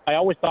 I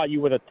always thought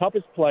you were the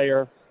toughest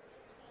player,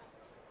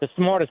 the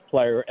smartest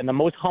player, and the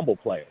most humble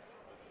player.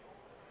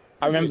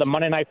 I remember the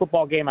Monday Night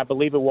Football game, I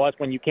believe it was,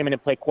 when you came in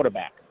and played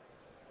quarterback.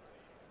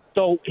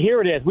 So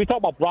here it is. We talk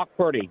about Brock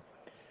Purdy.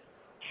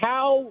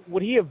 How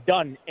would he have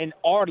done in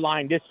our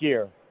line this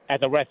year as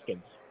a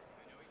Redskins?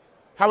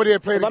 How would he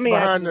have played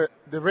behind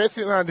the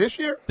Redskins line this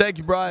year? Thank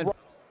you, Brian.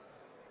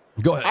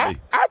 Go ahead,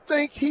 Lee. I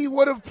think he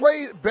would have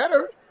played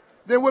better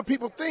than what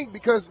people think,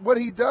 because what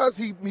he does,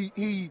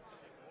 he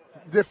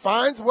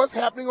defines what's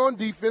happening on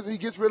defense, and he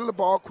gets rid of the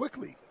ball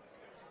quickly.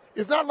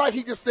 It's not like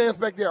he just stands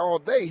back there all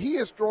day. He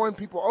is throwing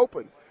people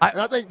open.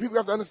 And I think people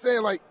have to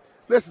understand, like,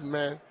 listen,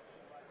 man,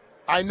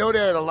 I know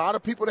there are a lot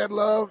of people that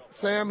love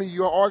Sam, and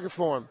you're going to argue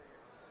for him.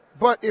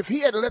 But if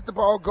he had let the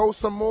ball go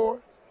some more,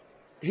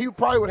 he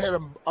probably would have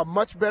had a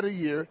much better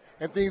year,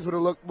 and things would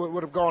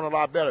have gone a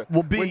lot better.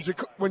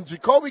 When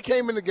Jacoby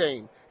came in the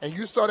game, and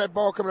you saw that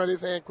ball coming out of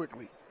his hand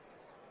quickly,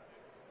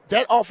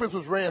 that offense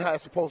was ran how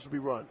it's supposed to be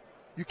run.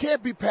 You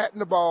can't be patting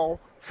the ball,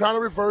 trying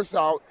to reverse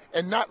out,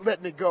 and not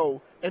letting it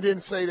go, and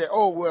then say that,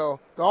 oh, well,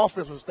 the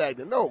offense was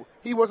stagnant. No,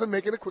 he wasn't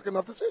making a quick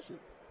enough decision.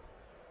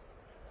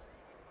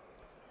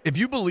 If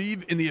you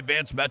believe in the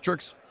advanced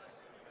metrics,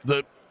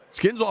 the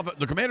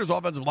Commanders'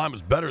 offensive line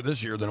was better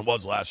this year than it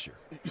was last year.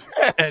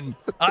 Yes. And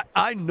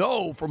I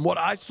know from what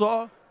I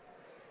saw,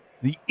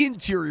 the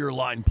interior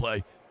line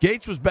play,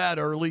 Gates was bad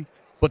early,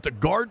 but the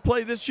guard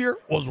play this year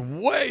was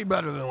way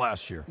better than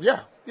last year.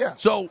 Yeah.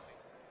 So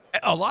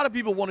a lot of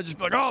people want to just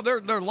be like, oh,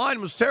 their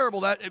line was terrible.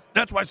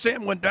 That's why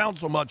Sam went down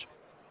so much.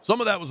 Some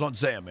of that was on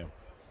Sam, man.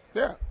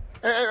 Yeah.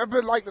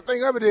 But, like, the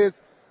thing of it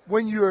is,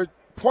 when you're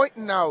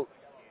pointing out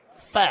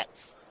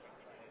facts,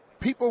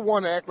 people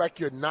want to act like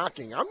you're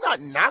knocking. I'm not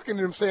knocking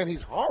him saying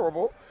he's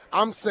horrible.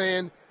 I'm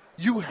saying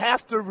you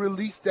have to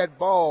release that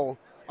ball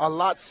a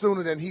lot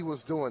sooner than he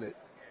was doing it.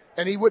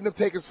 And he wouldn't have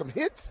taken some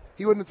hits.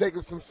 He wouldn't have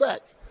taken some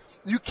sacks.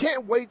 You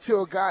can't wait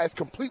till a guy is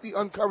completely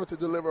uncovered to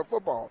deliver a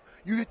football.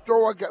 You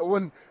throw a guy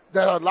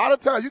a lot of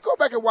times, you go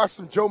back and watch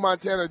some Joe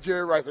Montana,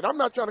 Jerry Rice, and I'm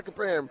not trying to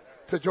compare him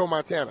to Joe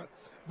Montana,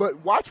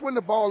 but watch when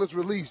the ball is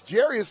released.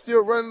 Jerry is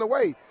still running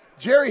away.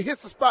 Jerry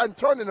hits the spot and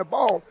turning, the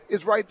ball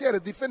is right there. The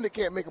defender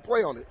can't make a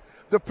play on it.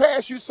 The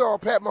pass you saw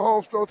Pat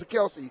Mahomes throw to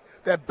Kelsey,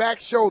 that back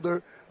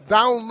shoulder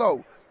down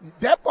low,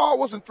 that ball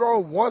wasn't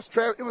thrown once.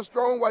 It was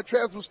thrown while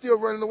Travis was still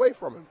running away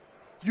from him.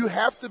 You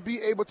have to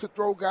be able to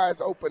throw guys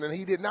open, and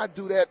he did not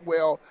do that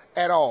well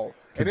at all.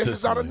 And this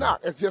is not a knock.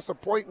 It's just a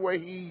point where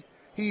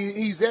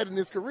he's at in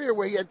his career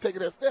where he hadn't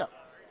taken that step.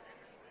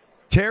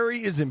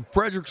 Terry is in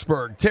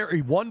Fredericksburg.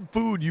 Terry, one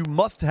food you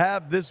must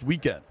have this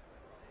weekend.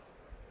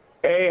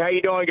 Hey, how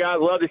you doing, guys?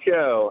 Love the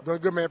show. Doing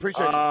good, man.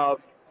 Appreciate you.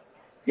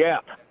 Yeah.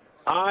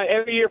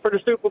 Every year for the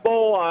Super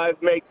Bowl, I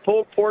make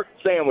pulled pork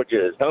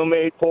sandwiches,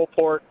 homemade pulled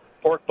pork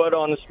butt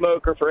on the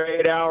smoker for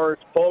 8 hours,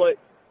 pull it,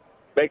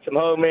 make some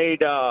homemade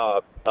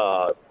coleslaw,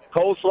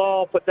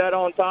 put that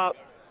on top.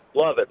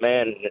 Love it,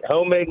 man.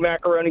 Homemade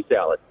macaroni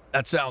salad.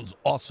 That sounds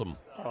awesome.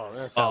 Oh,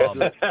 that sounds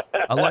good.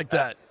 I like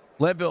that.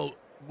 Landville,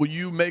 will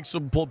you make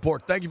some pulled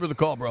pork? Thank you for the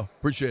call, bro.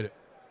 Appreciate it.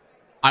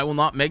 I will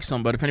not make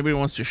some, but if anybody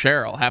wants to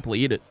share, I'll happily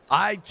eat it.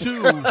 I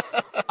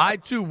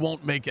too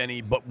won't make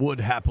any, but would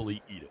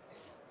happily eat it.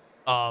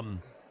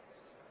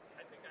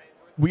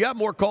 We got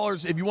more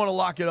callers. If you want to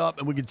lock it up,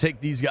 and we can take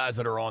these guys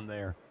that are on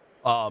there.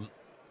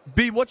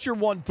 B, what's your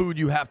one food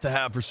you have to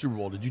have for Super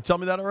Bowl? Did you tell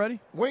me that already?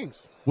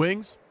 Wings.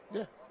 Wings?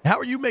 Yeah. How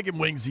are you making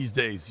wings these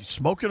days? You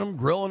smoking them,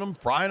 grilling them,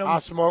 frying them? I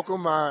smoke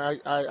them.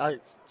 I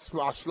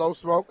slow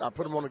smoke. I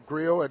put them on the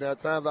grill, and at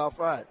times I'll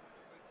fry it.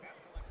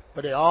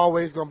 But they're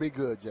always going to be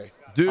good, Jay.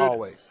 Dude,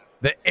 always.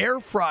 The air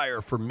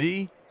fryer for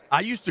me,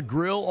 I used to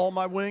grill all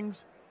my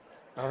wings.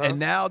 And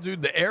now,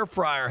 dude, the air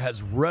fryer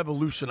has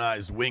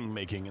revolutionized wing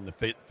making in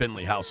the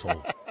Finley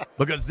household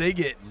because they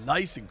get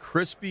nice and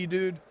crispy,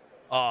 dude.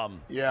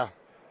 Yeah.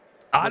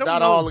 I don't not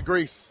know. All the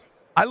grease.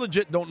 I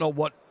legit don't know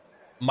what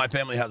my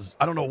family has.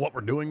 I don't know what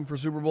we're doing for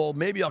Super Bowl.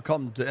 Maybe I'll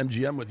come to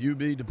MGM with you,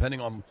 B, depending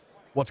on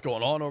what's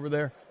going on over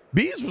there.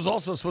 Bees was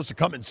also supposed to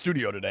come in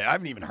studio today. I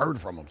haven't even heard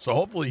from him. So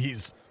hopefully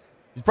he's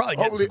probably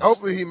getting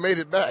hopefully he made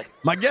it back.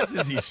 My guess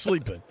is he's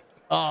sleeping.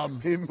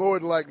 He more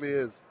than likely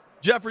is.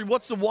 Jeffrey,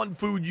 what's the one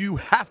food you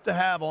have to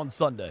have on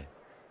Sunday?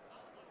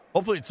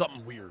 Hopefully it's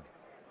something weird.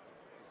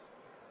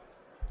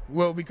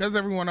 Well, because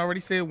everyone already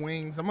said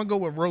wings, I'm going to go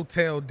with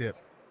rotel dip.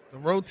 The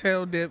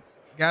rotel dip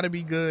got to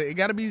be good. It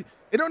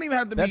don't even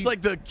have to be. That's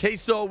like the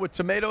queso with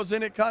tomatoes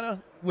in it, kind of?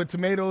 With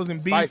tomatoes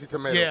and beef. Spicy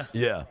tomatoes.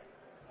 Yeah.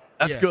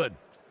 That's good.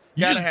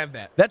 You got to have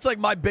that. That's like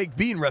my baked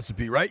bean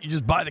recipe, right? You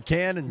just buy the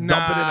can and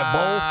dump it in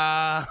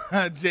a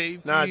bowl? Jay,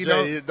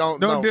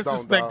 don't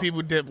disrespect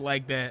people dip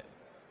like that.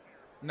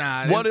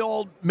 Nah. What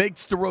all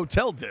makes the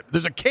rotel dip?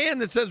 There's a can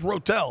that says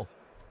rotel.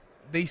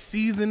 They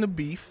season the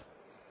beef.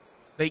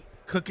 They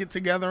cook it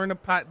together in a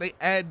pot. They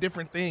add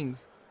different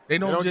things. They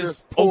don't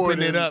just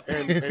open it up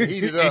and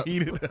heat it up.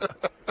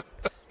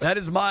 That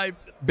is my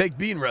baked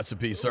bean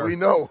recipe, sir. We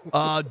know.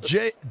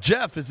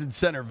 Jeff is in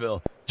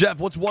Centerville. Jeff,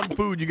 what's one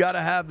food you got to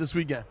have this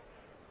weekend?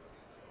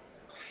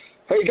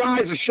 Hey,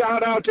 guys, a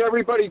shout-out to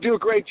everybody. Do a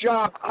great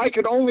job. I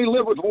can only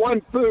live with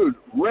one food,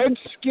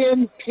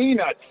 Redskin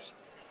peanuts.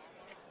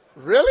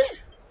 Really?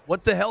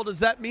 What the hell does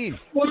that mean?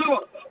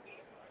 Well,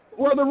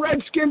 the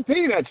Redskin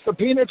peanuts, the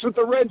peanuts with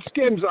the red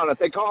skins on it.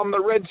 They call them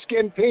the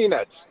Redskin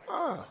peanuts.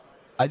 Ah.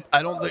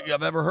 I don't think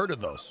I've ever heard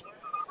of those.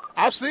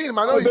 I've seen them.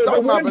 I know you're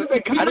talking about, but I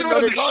didn't know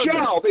they called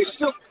them. They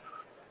still.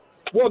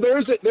 Well,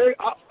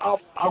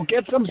 I'll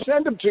get them.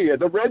 Send them to you.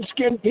 The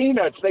Redskin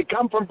peanuts. They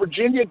come from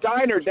Virginia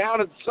Diner down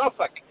in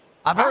Suffolk.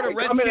 I've heard of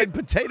Redskin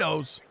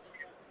potatoes,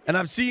 and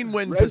I've seen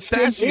when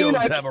pistachios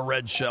have a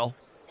red shell.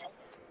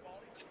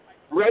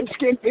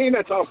 Redskin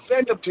peanuts. I'll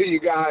send them to you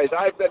guys.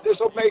 This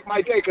will make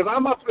my day because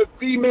I'm up at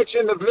BMitch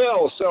in the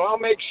Ville, so I'll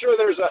make sure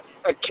there's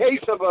a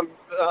case of them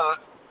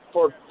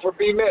for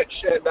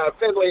BMitch and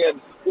Finley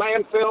and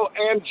Landfill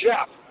and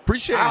Jeff.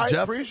 Appreciate it,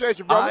 Jeff. Appreciate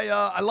you, brother.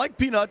 I like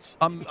peanuts.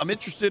 I'm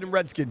interested in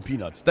Redskin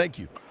peanuts. Thank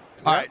you.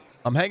 All right,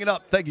 I'm hanging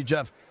up. Thank you,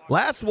 Jeff.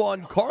 Last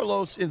one,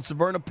 Carlos in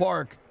Severna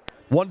Park.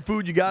 One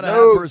food you got to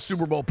have for a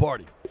Super Bowl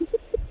party.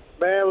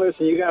 Man,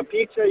 listen, you got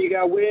pizza, you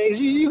got wings,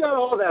 you got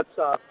all that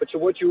stuff. But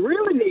what you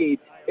really need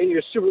in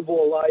your Super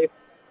Bowl life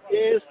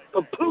is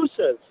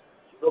pupusas,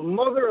 the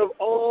mother of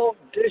all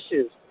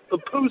dishes.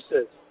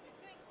 Pupusas.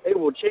 It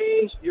will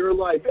change your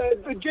life.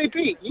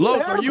 JP,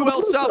 Loaf, are you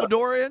El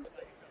Salvadorian?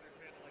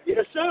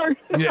 Yes, sir.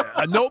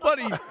 Yeah,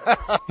 nobody.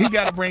 He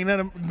got to bring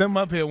them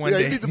up here one day.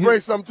 Yeah, you need to bring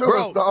some to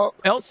us, dog.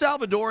 El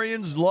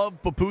Salvadorians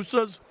love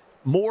pupusas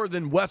more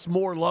than Wes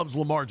Moore loves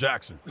Lamar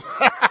Jackson. No.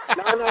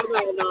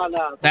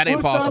 That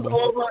ain't possible.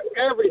 Over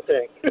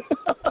everything.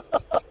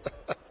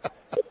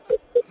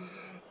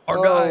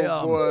 Our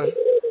guy,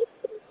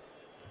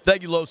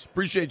 thank you, Los.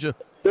 Appreciate you.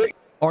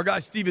 Our guy,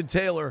 Steven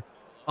Taylor,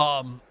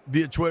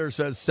 via Twitter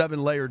says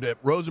 7-layer dip.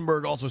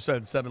 Rosenberg also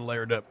said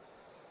 7-layer dip.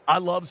 I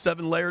love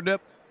 7-layer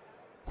dip.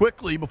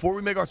 Quickly, before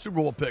we make our Super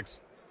Bowl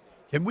picks,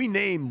 can we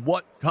name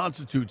what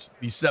constitutes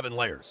these 7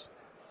 layers?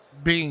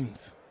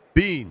 Beans.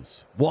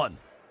 1.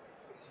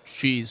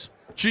 Cheese.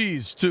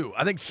 2.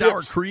 I think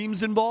sour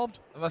cream's involved.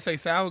 If I say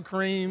sour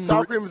cream.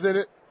 Sour cream is in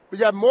it. But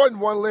you have more than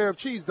one layer of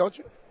cheese, don't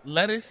you?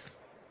 Lettuce.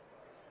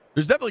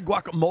 There's definitely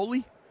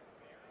guacamole.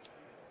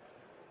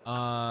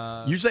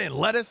 You saying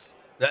lettuce?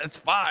 That's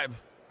 5.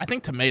 I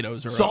think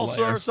tomatoes are salsa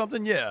a layer. or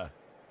something. Yeah.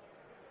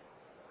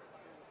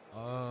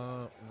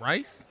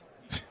 Rice.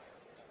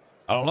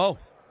 I don't know.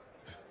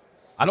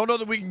 I don't know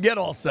that we can get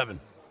all 7.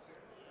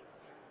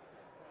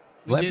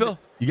 Landfill,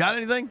 you got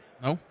anything?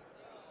 No.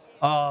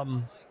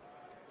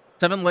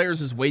 7 layers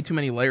is way too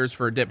many layers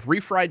for a dip.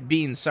 Refried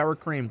beans, sour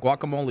cream,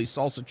 guacamole,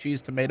 salsa,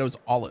 cheese, tomatoes,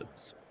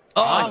 olives.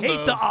 Oh, I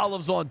hate the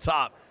olives on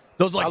top.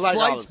 Those like sliced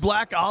olives.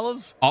 Black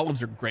olives.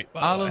 Olives are great.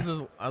 By Olives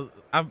the way.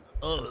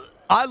 is.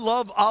 I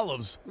love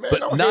olives. Man, but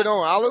don't not, hate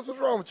on olives. What's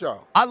wrong with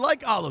y'all? I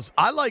like olives.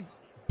 I like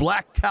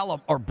black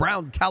or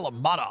brown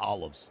Kalamata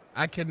olives.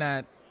 I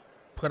cannot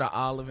put an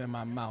olive in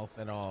my mouth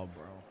at all,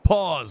 bro.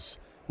 Pause.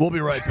 We'll be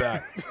right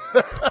back.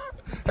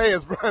 Hey,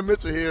 it's Brian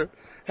Mitchell here.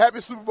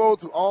 Happy Super Bowl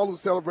to all who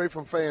celebrate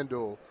from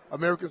FanDuel,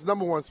 America's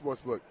 #1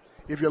 sportsbook.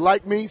 If you're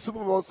like me, Super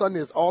Bowl Sunday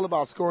is all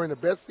about scoring the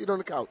best seat on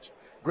the couch,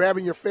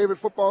 grabbing your favorite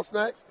football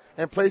snacks,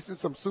 and placing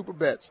some super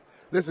bets.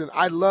 Listen,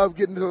 I love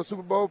getting to a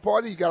Super Bowl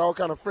party. You got all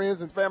kind of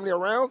friends and family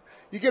around.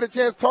 You get a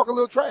chance to talk a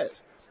little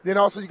trash. Then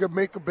also you can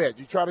make a bet.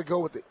 You try to go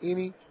with the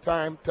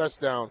anytime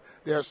touchdown.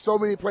 There are so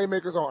many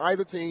playmakers on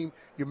either team.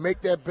 You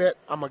make that bet,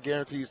 I'm going to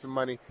guarantee you some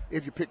money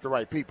if you pick the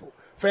right people.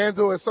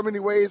 FanDuel has so many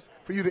ways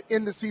for you to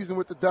end the season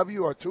with the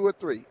W or 2 or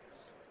 3.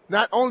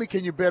 Not only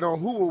can you bet on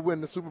who will win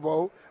the Super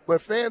Bowl,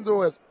 but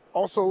FanDuel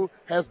also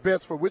has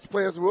bets for which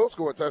players will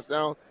score a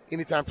touchdown,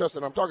 anytime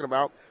touchdown I'm talking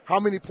about, how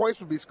many points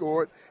will be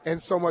scored,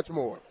 and so much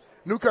more.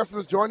 New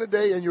customers join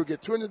today and you'll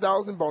get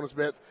 $200 in bonus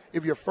bets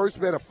if your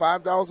first bet of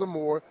 $5 or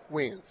more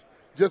wins.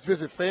 Just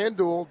visit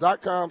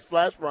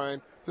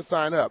FanDuel.com/Brian to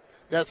sign up.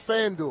 That's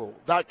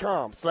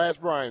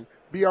FanDuel.com/Brian,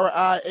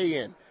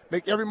 BRIAN.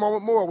 Make every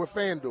moment more with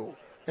FanDuel,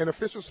 an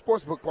official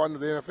sportsbook partner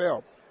of the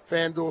NFL.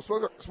 FanDuel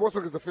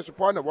Sportsbook is the official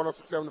partner of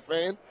 106.7 The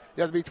Fan.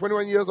 You have to be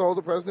 21 years old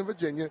or present in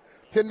Virginia.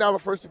 $10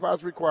 first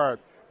deposit required.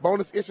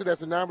 Bonus issued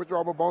as a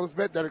non-withdrawable bonus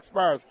bet that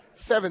expires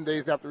 7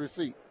 days after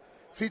receipt.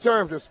 See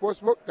terms at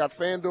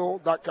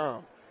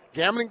sportsbook.fanduel.com.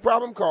 Gambling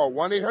problem? Call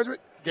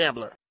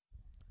 1-800-GAMBLER.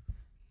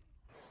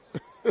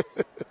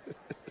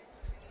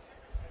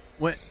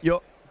 When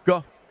you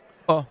go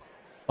on,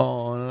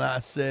 I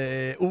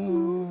say,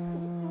 ooh,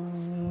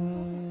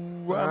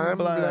 I'm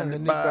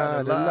blinded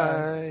by the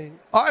light.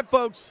 All right,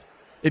 folks,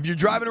 if you're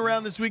driving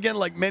around this weekend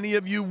like many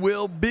of you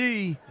will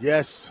be.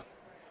 Yes.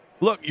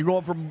 Look, you're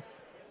going from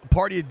a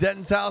party at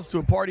Denton's house to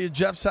a party at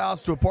Jeff's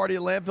house to a party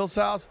at Landfill's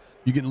house.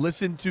 You can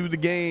listen to the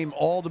game,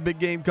 all the big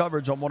game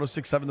coverage on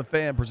 106.7 The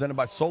Fan, presented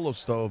by Solo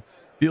Stove.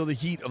 Feel the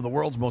heat of the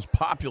world's most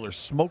popular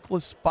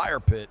smokeless fire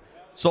pit.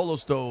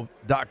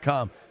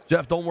 Solostove.com.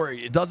 Jeff, don't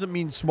worry. It doesn't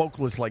mean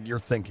smokeless like you're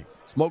thinking.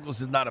 Smokeless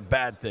is not a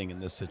bad thing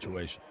in this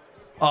situation.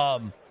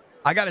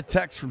 I got a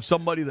text from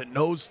somebody that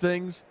knows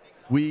things.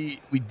 We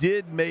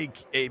did make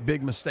a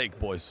big mistake,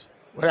 boys.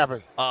 What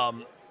happened?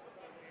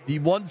 The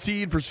 1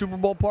 seed for Super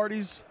Bowl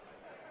parties,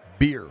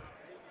 beer.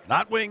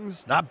 Not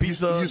wings, not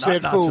pizza. You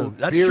said not food. nacho.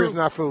 That's beer true. is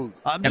not food.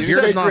 Beer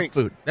is not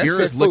food. Beer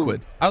is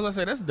liquid. I was going to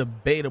say, that's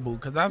debatable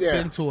because I've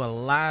been to a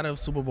lot of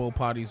Super Bowl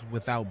parties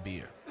without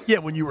beer. Yeah,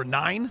 when you were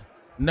 9?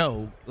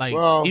 No, like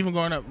even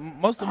growing up,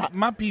 most of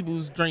my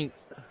peoples drink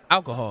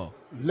alcohol.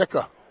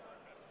 Liquor.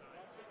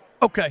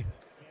 Okay.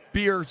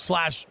 Beer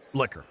 /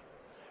 liquor.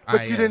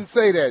 But you didn't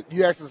say that.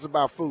 You asked us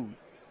about food.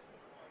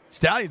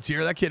 Stallion's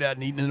here. That kid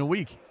hadn't eaten in a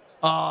week.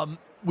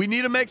 We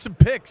need to make some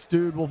picks,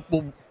 dude.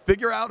 We'll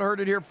figure out, heard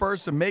it here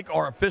first, and make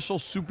our official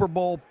Super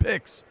Bowl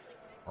picks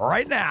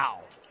right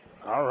now.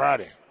 All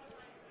righty.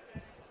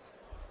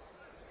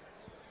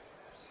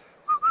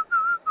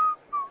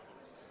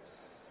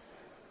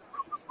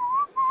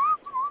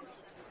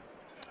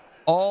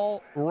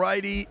 All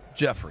righty,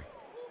 Jeffrey.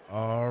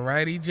 All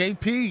righty,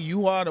 JP.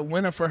 You are the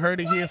winner for her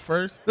to hear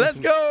first. Let's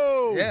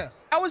go. Yeah.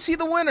 How was he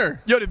the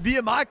winner? Yo, did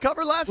VMI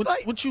cover last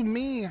night? What you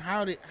mean?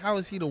 How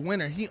is he the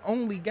winner? He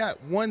only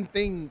got one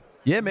thing.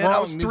 Yeah, man. I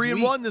was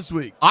 3-1 this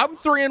week. I'm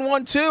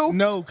 3-1 too.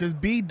 No, because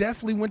B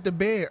definitely went to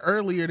bed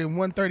earlier than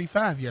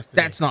 1:35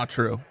 yesterday. That's not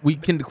true. We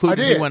can conclude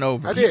he went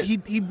over. I did. He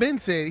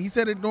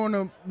said it during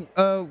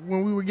the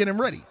when we were getting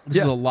ready.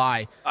 This is a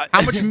lie.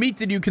 How much meat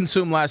did you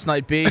consume last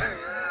night, B?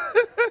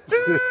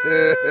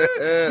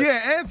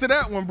 Yeah, answer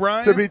that one,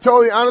 Brian. To be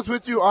totally honest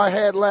with you, I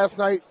had last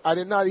night, I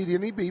did not eat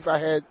any beef. I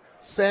had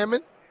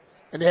salmon,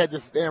 and they had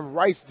this damn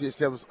rice dish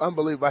that was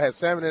unbelievable. I had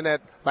salmon in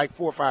that like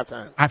 4 or 5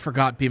 times. I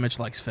forgot BMitch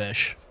likes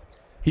fish.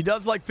 He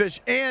does like fish,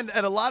 and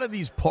at a lot of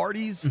these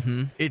parties,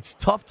 it's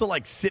tough to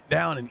like sit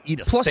down and eat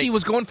a Plus, steak. he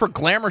was going for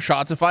glamour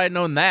shots. If I had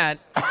known that,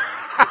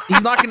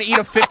 he's not going to eat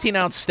a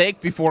 15-ounce steak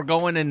before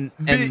going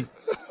and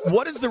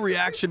what has the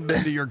reaction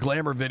been to your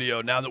glamour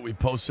video now that we've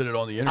posted it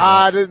on the internet?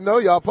 I didn't know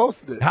y'all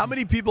posted it. How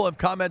many people have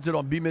commented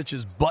on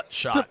BMitch's butt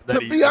shot? To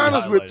be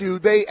honest with you,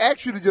 they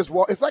actually just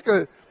walk. It's like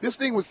this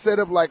thing was set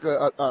up like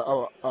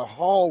a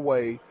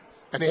hallway,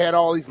 and they had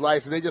all these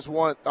lights, and they just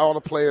want all the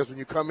players when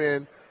you come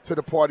in to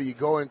the party, you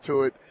go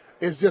into it.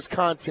 It's just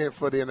content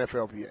for the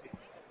NFLPA.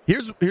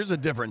 Here's a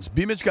difference.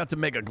 BMitch got to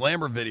make a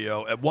glamour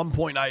video. At one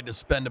point, I had to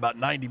spend about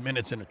 90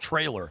 minutes in a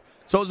trailer.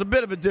 So it was a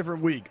bit of a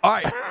different week. All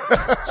right,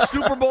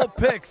 Super Bowl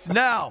picks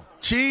now.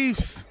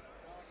 Chiefs.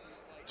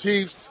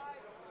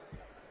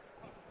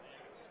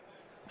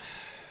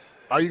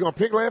 Are you going to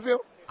pick Landfill?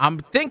 I'm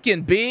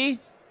thinking B.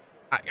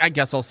 I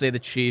guess I'll say the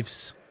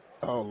Chiefs.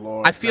 Oh,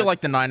 Lord. I feel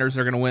like the Niners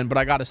are going to win, but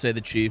I got to say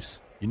the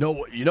Chiefs. You know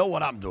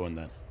what I'm doing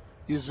then?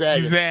 You're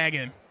zagging.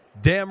 Zagging.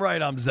 Damn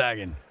right I'm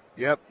zagging.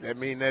 Yep, that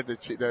means that the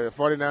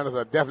 49ers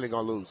are definitely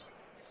going to lose.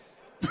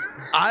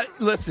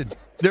 Listen,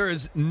 there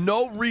is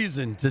no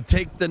reason to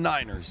take the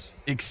Niners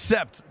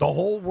except the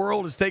whole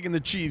world is taking the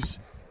Chiefs,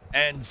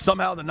 and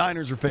somehow the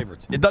Niners are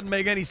favorites. It doesn't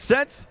make any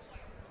sense.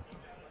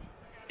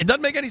 It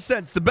doesn't make any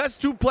sense. The best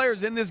 2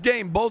 players in this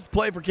game both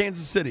play for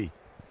Kansas City.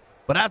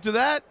 But after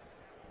that,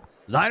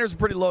 the Niners are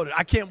pretty loaded.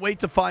 I can't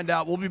wait to find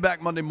out. We'll be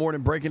back Monday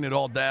morning breaking it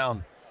all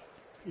down.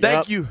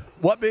 Thank you.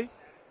 What, B?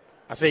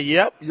 I say,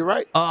 yep, you're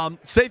right.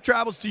 Safe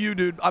travels to you,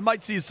 dude. I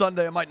might see you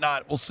Sunday. I might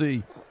not. We'll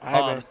see. All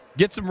right, man.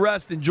 Get some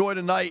rest. Enjoy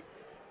tonight.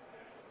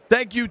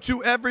 Thank you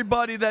to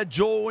everybody that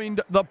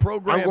joined the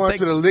program. I'm going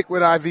to the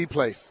Liquid IV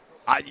place.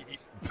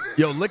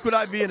 Liquid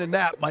IV and a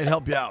nap might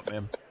help you out,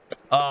 man.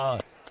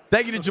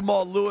 Thank you to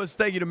Jamal Lewis.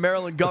 Thank you to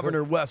Maryland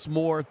Governor Wes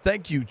Moore.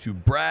 Thank you to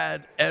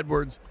Brad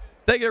Edwards.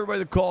 Thank you to everybody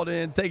that called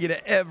in. Thank you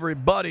to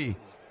everybody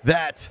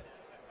that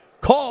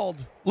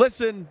called,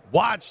 listened,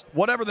 watched,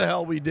 whatever the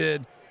hell we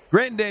did.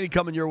 Grant and Danny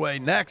coming your way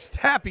next.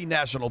 Happy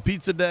National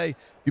Pizza Day.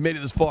 If you made it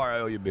this far, I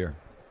owe you a beer.